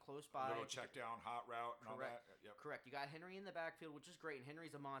somebody close by. A little check down, hot route, and Correct. all that. Yep. Correct. You got Henry in the backfield, which is great, and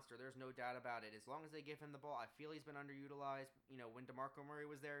Henry's a monster. There's no doubt about it. As long as they give him the ball, I feel he's been underutilized. When DeMarco Murray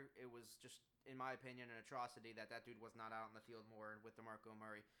was there, it was just, in my opinion, an atrocity that dude was not out on the field more with DeMarco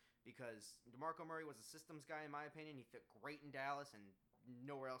Murray. Because DeMarco Murray was a systems guy, in my opinion. He fit great in Dallas, and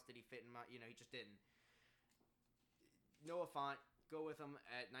nowhere else did he fit in he just didn't. Noah Fant, go with him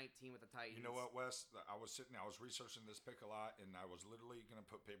at 19 with the Titans. You know what, Wes? I was researching this pick a lot, and I was literally going to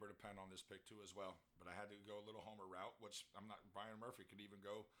put paper to pen on this pick too as well. But I had to go a little homer route, which Brian Murphy could even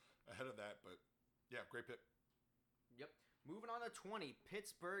go ahead of that. But yeah, great pick. Yep. Moving on to 20,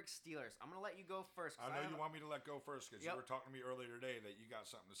 Pittsburgh Steelers. I'm going to let you go first. I know you want me to let go first because you were talking to me earlier today that you got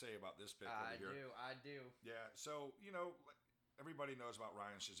something to say about this pick over here. I do. Yeah, so, everybody knows about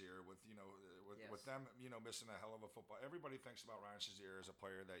Ryan Shazier with them, missing a hell of a football. Everybody thinks about Ryan Shazier as a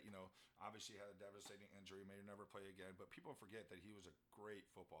player that, obviously had a devastating injury, may never play again. But people forget that he was a great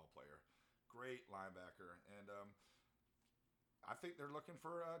football player, great linebacker. And I think they're looking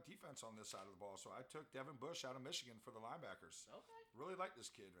for defense on this side of the ball. So I took Devin Bush out of Michigan for the linebackers. Okay. Really like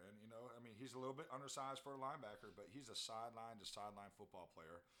this kid, man. He's a little bit undersized for a linebacker, but he's a sideline-to-sideline football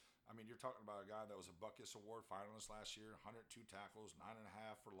player. You're talking about a guy that was a Butkus Award finalist last year, 102 tackles,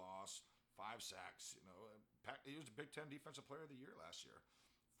 9.5 for loss, 5 sacks. He was the Big Ten Defensive Player of the Year last year.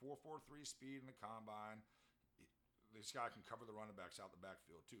 4.43 speed in the combine. This guy can cover the running backs out the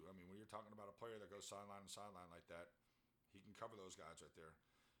backfield too. When you're talking about a player that goes sideline to sideline like that, he can cover those guys right there.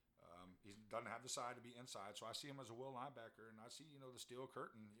 He doesn't have the side to be inside, so I see him as a will linebacker, and I see the steel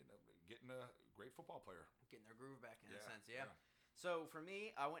curtain, getting a great football player, getting their groove back in a sense. Yeah. So for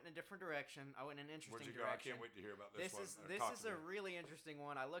me, I went in a different direction. I went in an interesting direction. Where'd you go? I can't wait to hear about this one. This is a really interesting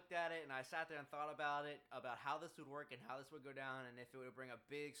one. I looked at it and I sat there and thought about it, about how this would work and how this would go down, and if it would bring a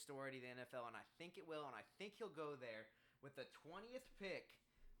big story to the NFL. And I think it will, and I think he'll go there with the 20th pick.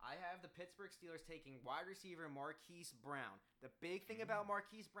 I have the Pittsburgh Steelers taking wide receiver Marquise Brown. The big thing about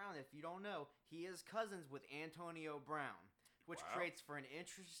Marquise Brown, if you don't know, he is cousins with Antonio Brown, which creates for an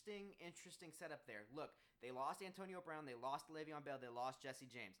interesting setup there. Look, they lost Antonio Brown, they lost Le'Veon Bell, they lost Jesse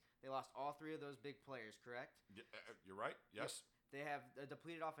James. They lost all 3 of those big players, correct? You're right, yes. They have a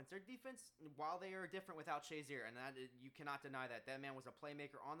depleted offense. Their defense, while they are different without Shazier, and you cannot deny that. That man was a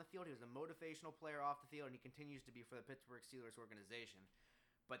playmaker on the field. He was a motivational player off the field, and he continues to be for the Pittsburgh Steelers organization.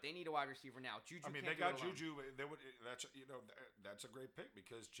 But they need a wide receiver now. Juju. They got Juju. That's a great pick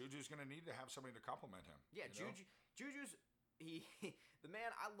because Juju's going to need to have somebody to compliment him. Yeah, Juju's the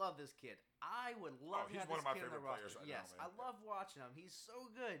man. I love this kid. I would love to have this kid on the roster. He's one of my favorite players right now. Yes, I love watching him. He's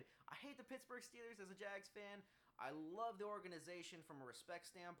so good. I hate the Pittsburgh Steelers as a Jags fan. I love the organization from a respect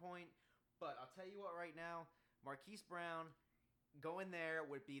standpoint. But I'll tell you what, right now, Marquise Brown going there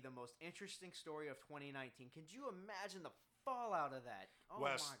would be the most interesting story of 2019. Could you imagine the fallout of that? Oh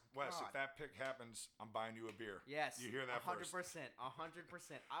Wes, my God. If that pick happens, I'm buying you a beer. Yes. You hear that 100%, first. 100%.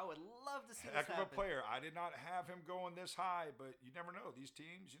 I would love to see Heck this of happen. a player. I did not have him going this high, but you never know. These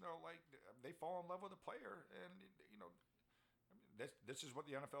teams, they fall in love with a player, and this is what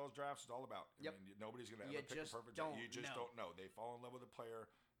the NFL's drafts is all about. Yep. Nobody's going to ever pick a perfect guy. You just don't know. They fall in love with a player.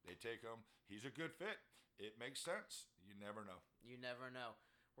 They take him. He's a good fit. It makes sense. You never know. You never know.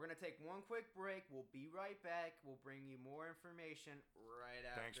 We're going to take one quick break. We'll be right back. We'll bring you more information right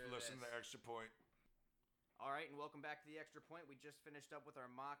after Thanks for listening to The Extra Point. All right, and welcome back to The Extra Point. We just finished up with our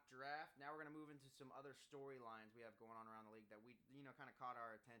mock draft. Now we're going to move into some other storylines we have going on around the league that we, kind of caught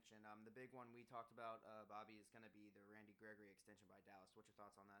our attention. The big one we talked about, Bobby, is going to be the Randy Gregory extension by Dallas. What's your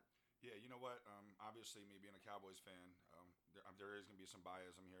thoughts on that? Yeah, you know what? Obviously, me being a Cowboys fan, there is going to be some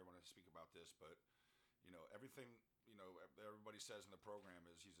biasm here when I speak about this, but everything everybody says in the program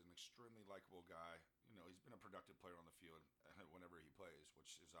is he's an extremely likable guy. he's been a productive player on the field whenever he plays,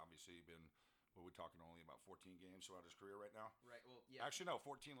 which has obviously been. Well, we're talking only about 14 games throughout his career right now. Right. Well, yeah. Actually, no,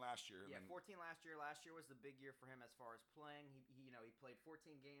 14 last year. Yeah, 14 last year. Last year was the big year for him as far as playing. He played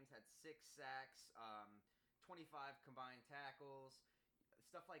 14 games, had 6 sacks, 25 combined tackles.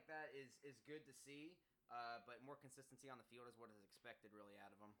 Stuff like that is good to see. But more consistency on the field is what is expected really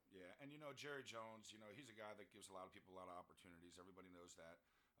out of him. Yeah, and Jerry Jones, he's a guy that gives a lot of people a lot of opportunities. Everybody knows that.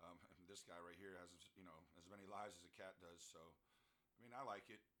 This guy right here has as many lives as a cat does. So, I mean, I like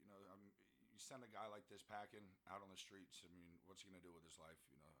it. You send a guy like this packing out on the streets. I mean, what's he gonna do with his life?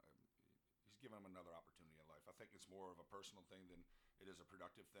 He's giving him another opportunity in life. I think it's more of a personal thing than it is a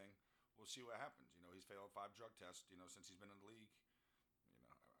productive thing. We'll see what happens. He's failed 5 drug tests. Since he's been in the league.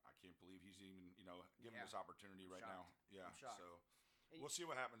 I can't believe he's even given this opportunity right now. Yeah, so we'll see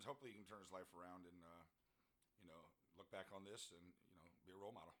what happens. Hopefully, he can turn his life around and look back on this and be a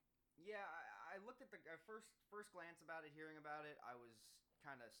role model. Yeah, I looked at the first glance about it, hearing about it. I was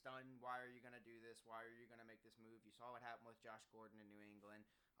kind of stunned. Why are you going to do this? Why are you going to make this move? You saw what happened with Josh Gordon in New England,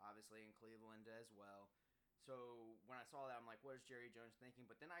 obviously in Cleveland as well. So when I saw that, I'm like, what is Jerry Jones thinking?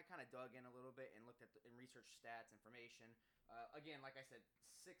 But then I kind of dug in a little bit and looked at and researched stats, information. Again, like I said,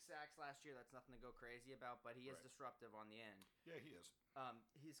 6 sacks last year. That's nothing to go crazy about, but he is disruptive on the end. Yeah, he is.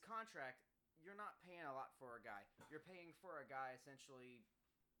 His contract, you're not paying a lot for a guy. You're paying for a guy essentially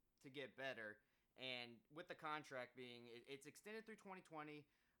to get better. And with the contract being, it's extended through 2020,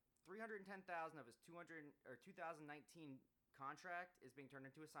 $310,000 of his 2019 contract is being turned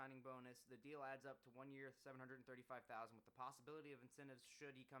into a signing bonus. The deal adds up to 1 year, $735,000, with the possibility of incentives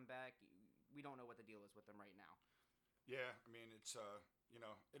should he come back. We don't know what the deal is with him right now. Yeah, I mean it's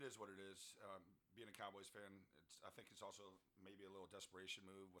it is what it is. Being a Cowboys fan, I think it's also maybe a little desperation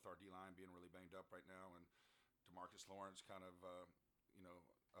move with our D-line being really banged up right now, and DeMarcus Lawrence kind of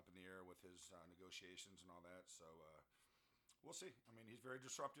up in the air with his negotiations and all that. So we'll see. I mean, he's very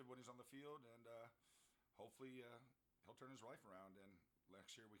disruptive when he's on the field, and hopefully he'll turn his life around. And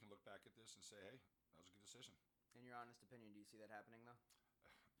next year we can look back at this and say, hey, that was a good decision. In your honest opinion, do you see that happening, though?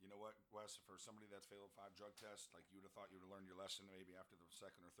 You know what, Wes? For somebody that's failed 5 drug tests, like you would have thought you would have learned your lesson maybe after the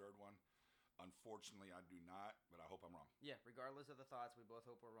second or third one. Unfortunately, I do not, but I hope I'm wrong. Yeah, regardless of the thoughts, we both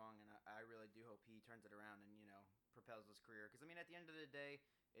hope we're wrong, and I really do hope he turns it around and, propels his career. Because, I mean, at the end of the day,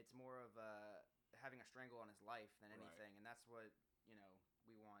 it's more of having a strangle on his life than anything, and that's what,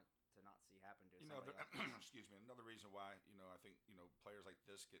 we want to not see happen to somebody else. Excuse me, another reason why, I think, players like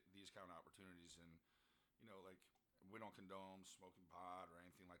this get these kind of opportunities, and, like, we don't condone smoking pot or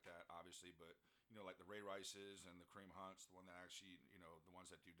anything like that, obviously, but, like the Ray Rices and the Kareem Hunts, the one that actually, the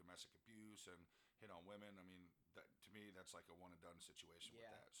ones that do domestic abuse and hit on women, I mean, that, to me, that's like a one-and-done situation with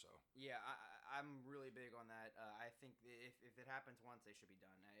that, so. Yeah, I'm really big on that. I think if it happens once, they should be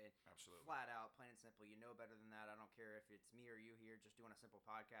done. Absolutely. Flat out, plain and simple. You know better than that. I don't care if it's me or you here just doing a simple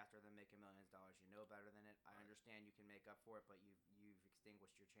podcast or them making millions of dollars. You know better than it. I understand you can make up for it, but you've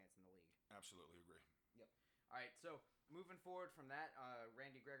extinguished your chance in the league. Absolutely agree. Yep. All right, so moving forward from that,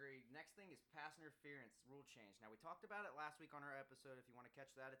 Randy Gregory, next thing is pass interference rule change. Now, we talked about it last week on our episode. If you want to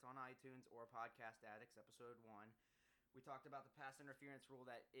catch that, it's on iTunes or Podcast Addicts, episode 1. We talked about the pass interference rule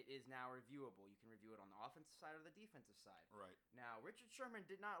that it is now reviewable. You can review it on the offensive side or the defensive side. Right. Now, Richard Sherman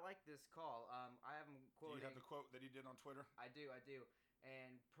did not like this call. I have him quoting. Do you have the quote that he did on Twitter? I do.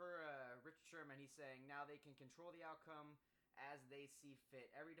 And per Richard Sherman, he's saying, now they can control the outcome as they see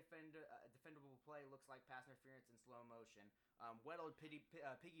fit. Every defendable play looks like pass interference in slow motion. Weddle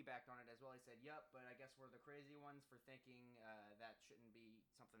piggybacked on it as well. He said, "Yep, but I guess we're the crazy ones for thinking that shouldn't be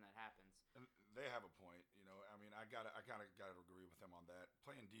something that happens." And they have a point. I mean, I gotta agree with them on that.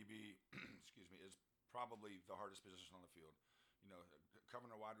 Playing DB, excuse me, is probably the hardest position on the field.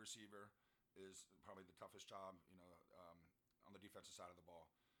 Covering a wide receiver is probably the toughest job. On the defensive side of the ball.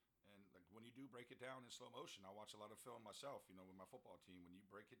 And like when you do break it down in slow motion, I watch a lot of film myself, with my football team. When you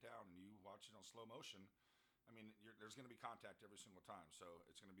break it down and you watch it on slow motion, I mean, there's going to be contact every single time. So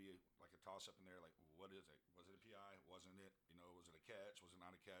it's going to be like a toss-up in there, like, what is it? Was it a PI? Wasn't it? Was it a catch? Was it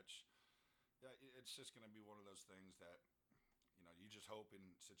not a catch? Yeah, it's just going to be one of those things that, you just hope in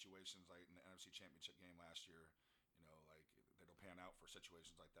situations like in the NFC Championship game last year, like they don't pan out for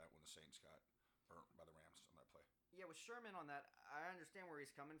situations like that when the Saints got burnt by the Rams on that play. Yeah, with Sherman on that, I understand where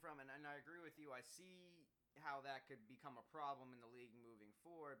he's coming from, and I agree with you. I see how that could become a problem in the league moving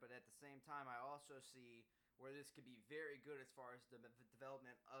forward, but at the same time, I also see where this could be very good as far as the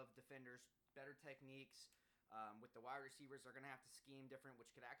development of defenders, better techniques. With the wide receivers, they're going to have to scheme different,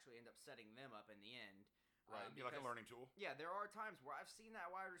 which could actually end up setting them up in the end. Right, be like a learning tool. Yeah, there are times where I've seen that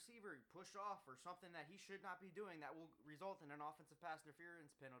wide receiver push off or something that he should not be doing that will result in an offensive pass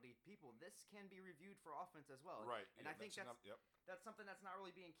interference penalty. People, this can be reviewed for offense as well. Right. And I think that's something that's not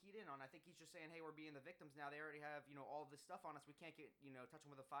really being keyed in on. I think he's just saying, hey, we're being the victims now. They already have, all this stuff on us. We can't get, touch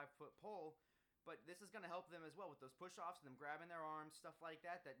them with a 5-foot pole. But this is going to help them as well with those push-offs and them grabbing their arms, stuff like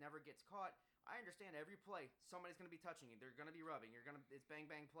that never gets caught. I understand every play, somebody's going to be touching you. They're going to be rubbing. It's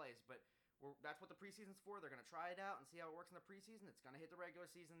bang-bang plays. But that's what the preseason's for. They're going to try it out and see how it works in the preseason. It's going to hit the regular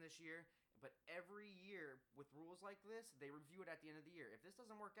season this year. But every year with rules like this, they review it at the end of the year. If this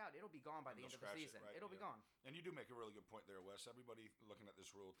doesn't work out, it'll be gone by the end of the season. It'll be gone. And you do make a really good point there, Wes. Everybody looking at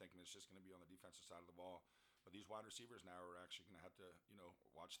this rule thinking it's just going to be on the defensive side of the ball. But these wide receivers now are actually going to have to,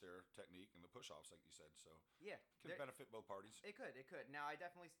 watch their technique and the push-offs, like you said. So yeah, it can benefit both parties. It could. Now, I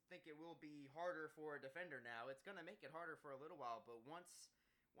definitely think it will be harder for a defender now. It's going to make it harder for a little while. But once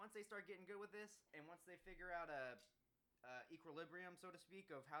they start getting good with this and once they figure out a equilibrium, so to speak,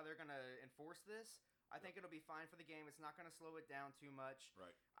 of how they're going to enforce this, I think it'll be fine for the game. It's not going to slow it down too much.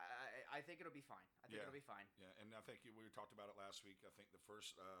 Right. I think it'll be fine. It'll be fine. Yeah, and I think we talked about it last week. I think in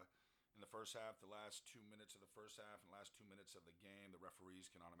the first half, the last 2 minutes of the first half and the last 2 minutes of the game, the referees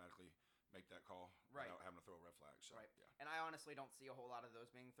can automatically make that call without having to throw a red flag. So, yeah. And I honestly don't see a whole lot of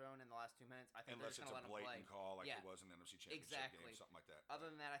those being thrown in the last 2 minutes. I think unless they're it's just going to a let them play. blatant call like it was in the NFC Championship game, something like that. Other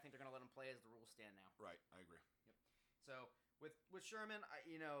than that, I think they're going to let them play as the rules stand now. Right, I agree. Yep. So with Sherman,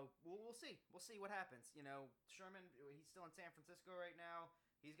 we'll see. We'll see what happens. Sherman, he's still in San Francisco right now.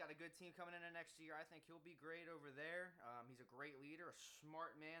 He's got a good team coming in the next year. I think he'll be great over there. He's a great leader, a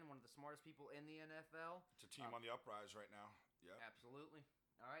smart man, one of the smartest people in the NFL. It's a team on the uprise right now. Yeah, absolutely.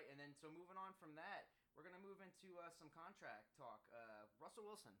 All right, and then so moving on from that, we're going to move into some contract talk. Russell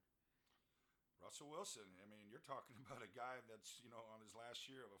Wilson. I mean, you're talking about a guy that's, on his last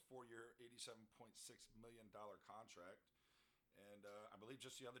year of a 4-year, $87.6 million contract. And I believe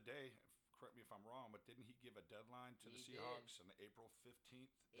just the other day, correct me if I'm wrong, but didn't he give a deadline to the Seahawks on the April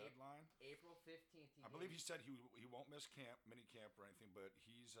 15th deadline? April 15th. I believe he said he won't miss mini camp or anything, but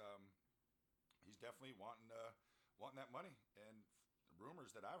he's definitely wanting that money. And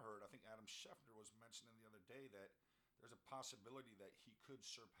rumors that I've heard, I think Adam Schefter was mentioning the other day that there's a possibility that he could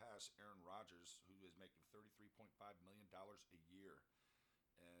surpass Aaron Rodgers, who is making $33.5 million a year.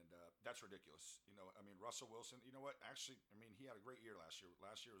 And that's ridiculous. Russell Wilson, you know what? Actually, he had a great year last year.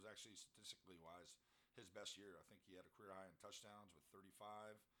 Last year was actually, statistically wise, his best year. I think he had a career high in touchdowns with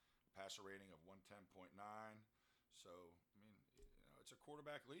 35, passer rating of 110.9. So, it's a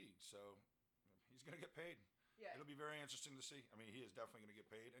quarterback league. So, he's going to get paid. Yeah. It'll be very interesting to see. He is definitely going to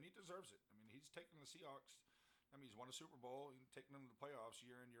get paid, and he deserves it. He's taking the Seahawks. He's won a Super Bowl, taking them to the playoffs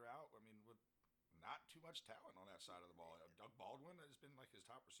year in, year out. With not too much talent on that side of the ball. Doug Baldwin has been like his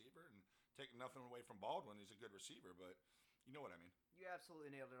top receiver, and taking nothing away from Baldwin, he's a good receiver, but you know what I mean. You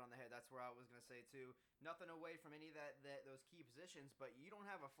absolutely nailed it on the head. That's where I was going to say too. Nothing away from any of those key positions, but you don't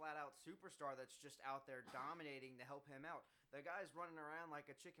have a flat-out superstar that's just out there dominating to help him out. The guy's running around like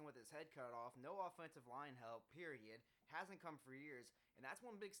a chicken with his head cut off. No offensive line help, period. Hasn't come for years, and that's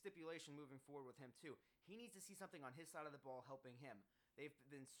one big stipulation moving forward with him too. He needs to see something on his side of the ball helping him. They've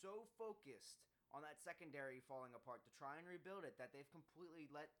been so focused on that secondary falling apart to try and rebuild it that they've completely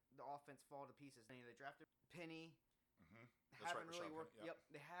let the offense fall to pieces. They drafted Penny. Haven't really worked. Yep,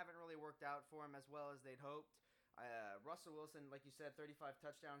 they haven't really worked out for him as well as they'd hoped. Russell Wilson, like you said, 35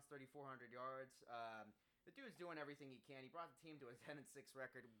 touchdowns, 3,400 yards. The dude's doing everything he can. He brought the team to a 10-6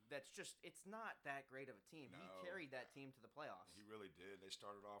 record. It's not that great of a team. No. He carried that team to the playoffs. He really did. They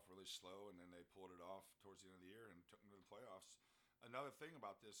started off really slow, and then they pulled it off towards the end of the year and took them to the playoffs. Another thing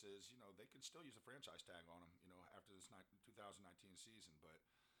about this is, they could still use a franchise tag on him, after this 2019 season, but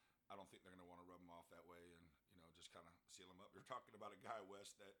I don't think they're going to want to rub him off that way and, just kind of seal him up. You're talking about a guy,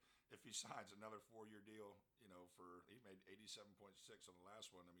 Wes, that if he signs another 4-year deal, he made 87.6 on the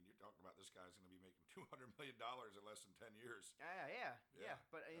last one. You're talking about this guy's going to be making $200 million in less than 10 years. Yeah.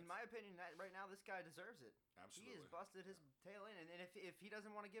 But in my opinion, right now, this guy deserves it. Absolutely. He has busted his tail in, and if he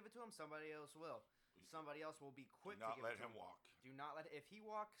doesn't want to give it to him, somebody else will. Somebody else will be quick to give it to him. Do not let him walk. Do not let. If he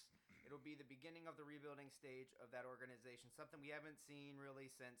walks, it'll be the beginning of the rebuilding stage of that organization. Something we haven't seen really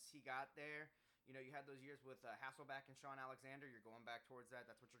since he got there. You had those years with Hasselbeck and Sean Alexander. You're going back towards that.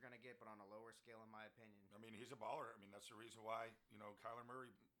 That's what you're going to get, but on a lower scale, in my opinion. He's a baller. That's the reason why, Kyler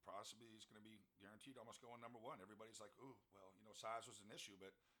Murray possibly is going to be guaranteed almost going number one. Everybody's like, ooh, well, size was an issue,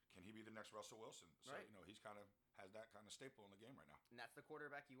 but can he be the next Russell Wilson? So, right. He's kind of has that kind of staple in the game right now. And that's the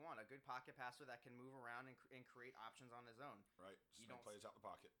quarterback you want, a good pocket passer that can move around and create options on his own. Right. Plays out the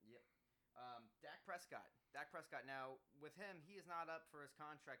pocket. Yep. Dak Prescott. Now, with him, he is not up for his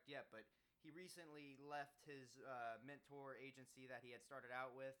contract yet, but he recently left his mentor agency that he had started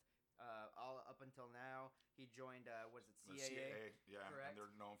out with. All up until now, he joined was it The CAA? yeah, Correct. and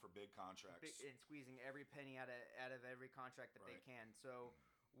they're known for big contracts. And squeezing every penny out of every contract that they Right. can. So,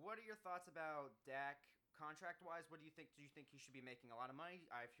 what are your thoughts about Dak contract wise? What do you think? Do you think he should be making a lot of money?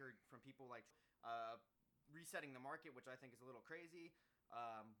 I've heard from people like resetting the market, which I think is a little crazy.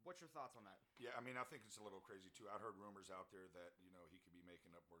 What's your thoughts on that? Yeah, I mean, I think it's a little crazy too. I've heard rumors out there that he could be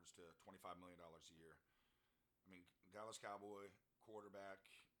making upwards to $25 million a year. I mean, Dallas Cowboy quarterback.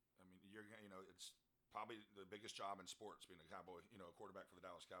 I mean, it's probably the biggest job in sports being a Cowboy. A quarterback for the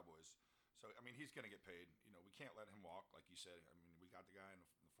Dallas Cowboys. So I mean, he's going to get paid. We can't let him walk, like you said. I mean, we got the guy in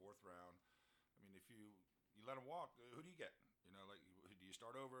the fourth round. I mean, if you let him walk, who do you get? Do you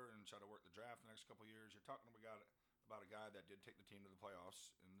start over and try to work the draft the next couple of years? You're talking about a guy that did take the team to the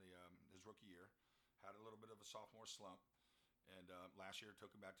playoffs in his rookie year, had a little bit of a sophomore slump, and last year took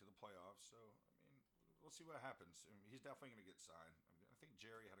him back to the playoffs. So I mean, we'll see what happens. I mean, he's definitely going to get signed. I think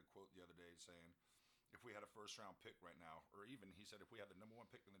Jerry had a quote the other day saying, if we had a first round pick right now, or even he said if we had the number 1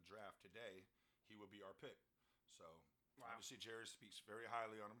 pick in the draft today, he would be our pick. So obviously Jerry speaks very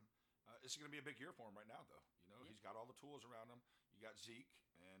highly on him. It's going to be a big year for him right now, though. He's got all the tools around him. You got Zeke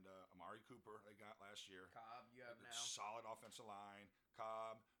and Amari Cooper they got last year. Cobb, you have now. Solid offensive line.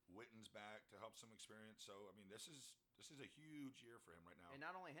 Cobb, Witten's back to help some experience. So I mean, this is a huge year for him right now. And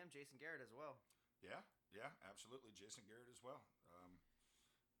not only him, Jason Garrett as well. Yeah, absolutely. Jason Garrett as well.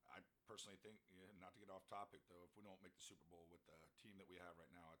 I personally think, not to get off topic though, if we don't make the Super Bowl with the team that we have right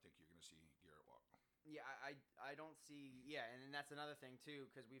now, I think you're going to see Garrett walk. Yeah, I don't see. Yeah, and that's another thing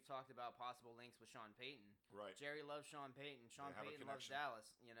too, because we've talked about possible links with Sean Payton. Right. Jerry loves Sean Payton. Sean They have a Payton loves connection. Dallas.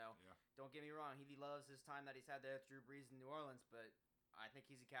 Yeah. Don't get me wrong. He loves his time that he's had there with Drew Brees in New Orleans, but I think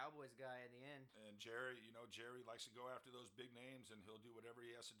he's a Cowboys guy in the end. And Jerry, Jerry likes to go after those big names, and he'll do whatever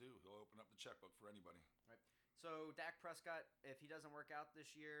he has to do. He'll open up the checkbook for anybody. Right. So Dak Prescott, if he doesn't work out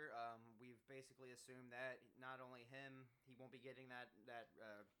this year, we've basically assumed that not only him, he won't be getting that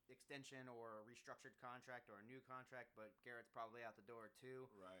extension or a restructured contract or a new contract, but Garrett's probably out the door too.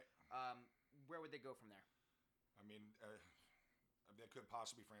 Right. Where would they go from there? I mean, they could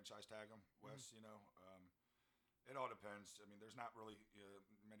possibly franchise tag him, Wes. It all depends. I mean, there's not really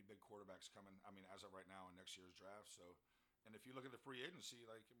many big quarterbacks coming. I mean, as of right now in next year's draft. So, and if you look at the free agency,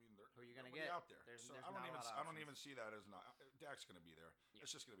 who are you going to get get out there? There's So not I don't even see that as not. Dak's going to be there. Yeah.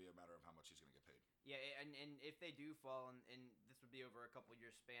 It's just going to be a matter of how much he's going to get paid. Yeah, and if they do fall, and this would be over a couple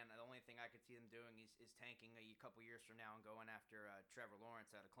years span, the only thing I could see them doing is tanking a couple years from now and going after Trevor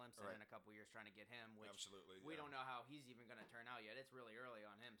Lawrence out of Clemson Right. in a couple years, trying to get him. Which Absolutely. we yeah. don't know how he's even going to turn out yet. It's really early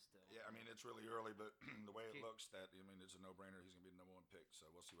on him still. Yeah, I mean it's really early, but the way it looks, it's a no-brainer. He's going to be the number 1 pick, so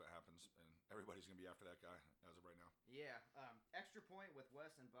we'll see what happens. And everybody's going to be after that guy as of right now. Yeah. Extra point with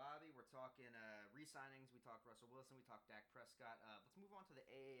Wes and Bobby. We're talking re-signings. We talked Russell Wilson. We talked Dak Prescott. Let's move on to the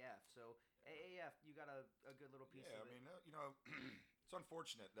AAF. So AAF, you got a good little piece of it. Yeah, I mean, it's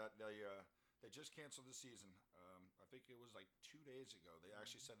unfortunate that they just canceled the season. I think it was like 2 days ago. They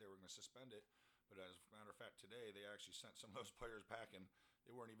actually said they were going to suspend it, but as a matter of fact, today they actually sent some of those players packing.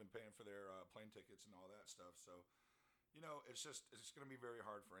 They weren't even paying for their plane tickets and all that stuff. So, it's going to be very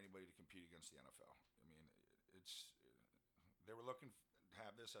hard for anybody to compete against the NFL. I mean, they were looking to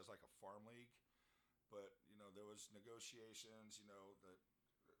have this as like a farm league, but there was negotiations.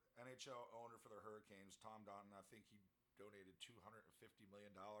 The NHL owner for the Hurricanes, Tom Donton, I think he donated $250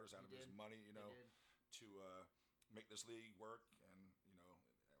 million out of his money, to make this league work. And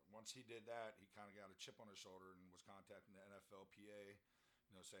once he did that, he kind of got a chip on his shoulder and was contacting the NFLPA,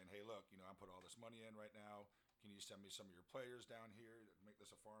 saying, "Hey, look, I put all this money in right now. Can you send me some of your players down here to make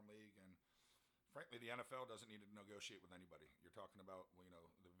this a farm league?" And frankly, the NFL doesn't need to negotiate with anybody. You're talking about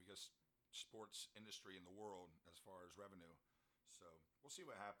the biggest sports industry in the world as far as revenue. So we'll see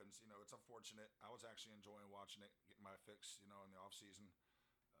what happens. It's unfortunate. I was actually enjoying watching it, getting my fix, in the off season.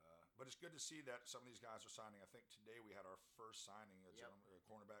 But it's good to see that some of these guys are signing. I think today we had our first signing, a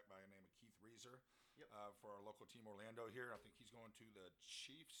cornerback by the name of Keith Reeser, for our local team Orlando here. I think he's going to the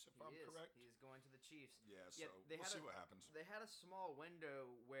Chiefs, if I'm correct. He is going to the Chiefs. Yeah, so we'll see what happens. They had a small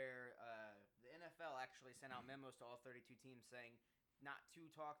window where the NFL actually sent out memos to all 32 teams saying not to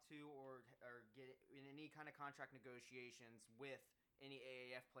talk to or get in any kind of contract negotiations with any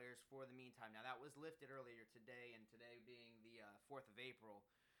AAF players for the meantime. Now, that was lifted earlier today, and today being the 4th of April.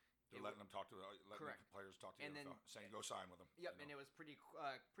 They're letting them talk to the players talk to the NFL, saying go sign with them. Yep, and it was pretty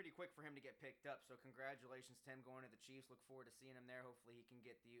quick for him to get picked up. So congratulations to him going to the Chiefs. Look forward to seeing him there. Hopefully he can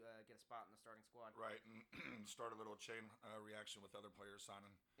get a spot in the starting squad. Right, and start a little chain reaction with other players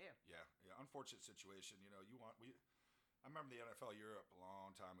signing. Yeah. Unfortunate situation. I remember the NFL Europe a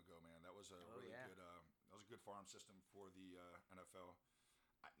long time ago, man. That was a Oh, really yeah. good. That was a good farm system for the NFL.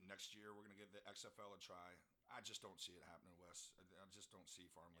 Next year, we're gonna give the XFL a try. I just don't see it happening, Wes. I just don't see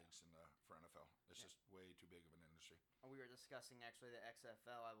farm leagues for NFL. It's Yeah. just way too big of an industry. We were discussing actually the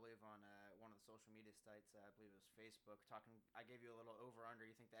XFL, I believe, on one of the social media sites. I believe it was Facebook. I gave you a little over under.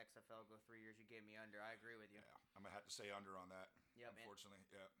 You think the XFL go 3 years? You gave me under. I agree with you. Yeah, I'm gonna have to say under on that. Yep, unfortunately,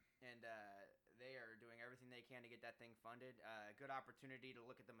 yeah. And they are doing everything they can to get that thing funded. Good opportunity to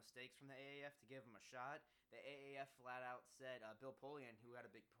look at the mistakes from the AAF to give them a shot. The AAF flat out said Bill Polian, who had a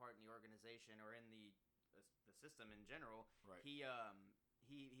big part in the organization or in the system in general, Right.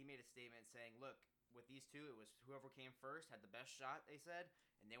 he made a statement saying, "Look, with these two, it was whoever came first had the best shot." They said,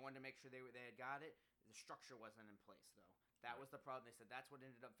 and they wanted to make sure they had got it. The structure wasn't in place though. That was the problem. They said that's what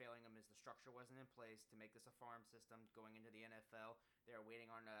ended up failing them is the structure wasn't in place to make this a farm system going into the NFL. They're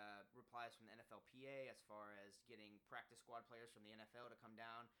waiting on replies from the NFLPA as far as getting practice squad players from the NFL to come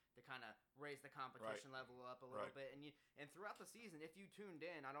down to kind of raise the competition level up a little bit. And throughout the season, if you tuned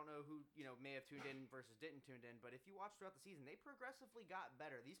in, I don't know who may have tuned in versus didn't tune in, but if you watched throughout the season, they progressively got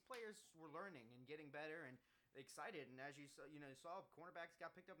better. These players were learning and getting better and excited, and as you saw, cornerbacks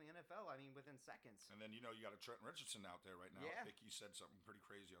got picked up in the NFL. I mean, within seconds. And then you got a Trent Richardson out there right now. Yeah. I think he said something pretty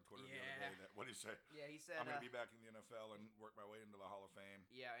crazy on Twitter the other day. What did he say? Yeah, he said I'm going to be back in the NFL and work my way into the Hall of Fame.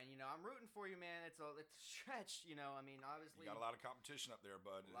 Yeah, and I'm rooting for you, man. It's a stretch. I mean, obviously You got a lot of competition up there,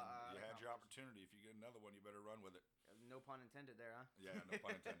 bud. And you had your competition. opportunity. If you get another one, you better run with it. No pun intended there, huh? Yeah, no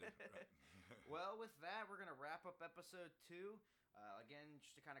pun intended. Right. Well, with that, we're gonna wrap up episode 2. Again,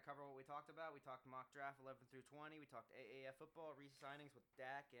 just to kind of cover what we talked about, we talked mock draft 11 through 20. We talked AAF football, re-signings with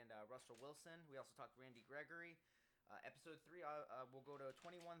Dak and Russell Wilson. We also talked Randy Gregory. Episode 3, we'll go to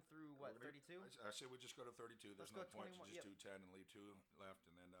 21 through, 32? I say we just go to 32. There's Let's no go point 21, to just do 10 and leave 2 left.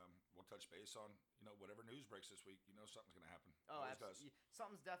 And then we'll touch base on, whatever news breaks this week. Something's going to happen. Oh, Always absolutely.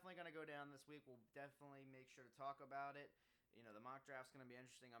 Something's definitely going to go down this week. We'll definitely make sure to talk about it. The mock draft's going to be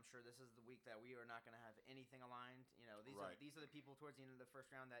interesting. I'm sure this is the week that we are not going to have anything aligned. These are the people towards the end of the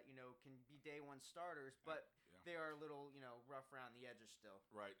first round that, can be day one starters, but they are a little, rough around the edges still.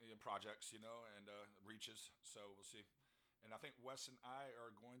 Right. Projects, and reaches. So we'll see. And I think Wes and I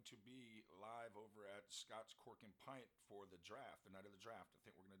are going to be live over at Scott's Cork and Pint for the draft, the night of the draft. I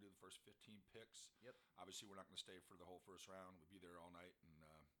think we're going to do the first 15 picks. Yep. Obviously, we're not going to stay for the whole first round. We'll be there all night. And,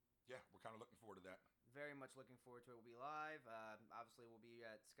 we're kind of looking forward to that. Very much looking forward to it. We'll be live. Obviously, we'll be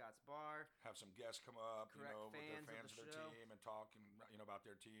at Scott's Bar. Have some guests come up, Correct, with their fans fans of of the their show. team and talk and, about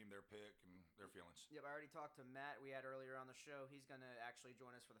their team, their pick, and their feelings. Yep, I already talked to Matt. We had earlier on the show. He's going to actually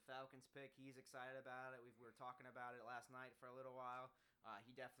join us for the Falcons pick. He's excited about it. We were talking about it last night for a little while.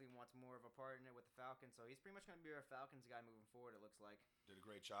 He definitely wants more of a part in it with the Falcons, so he's pretty much going to be our Falcons guy moving forward, it looks like. Did a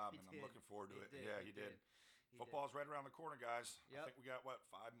great job, and I'm looking forward to it. Yeah, he did. He Football's right around the corner, guys. Yep. I think we got, 5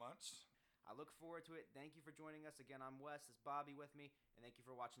 months? I look forward to it. Thank you for joining us. Again, I'm Wes. This is Bobby with me, and thank you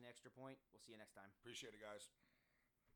for watching The Extra Point. We'll see you next time. Appreciate it, guys.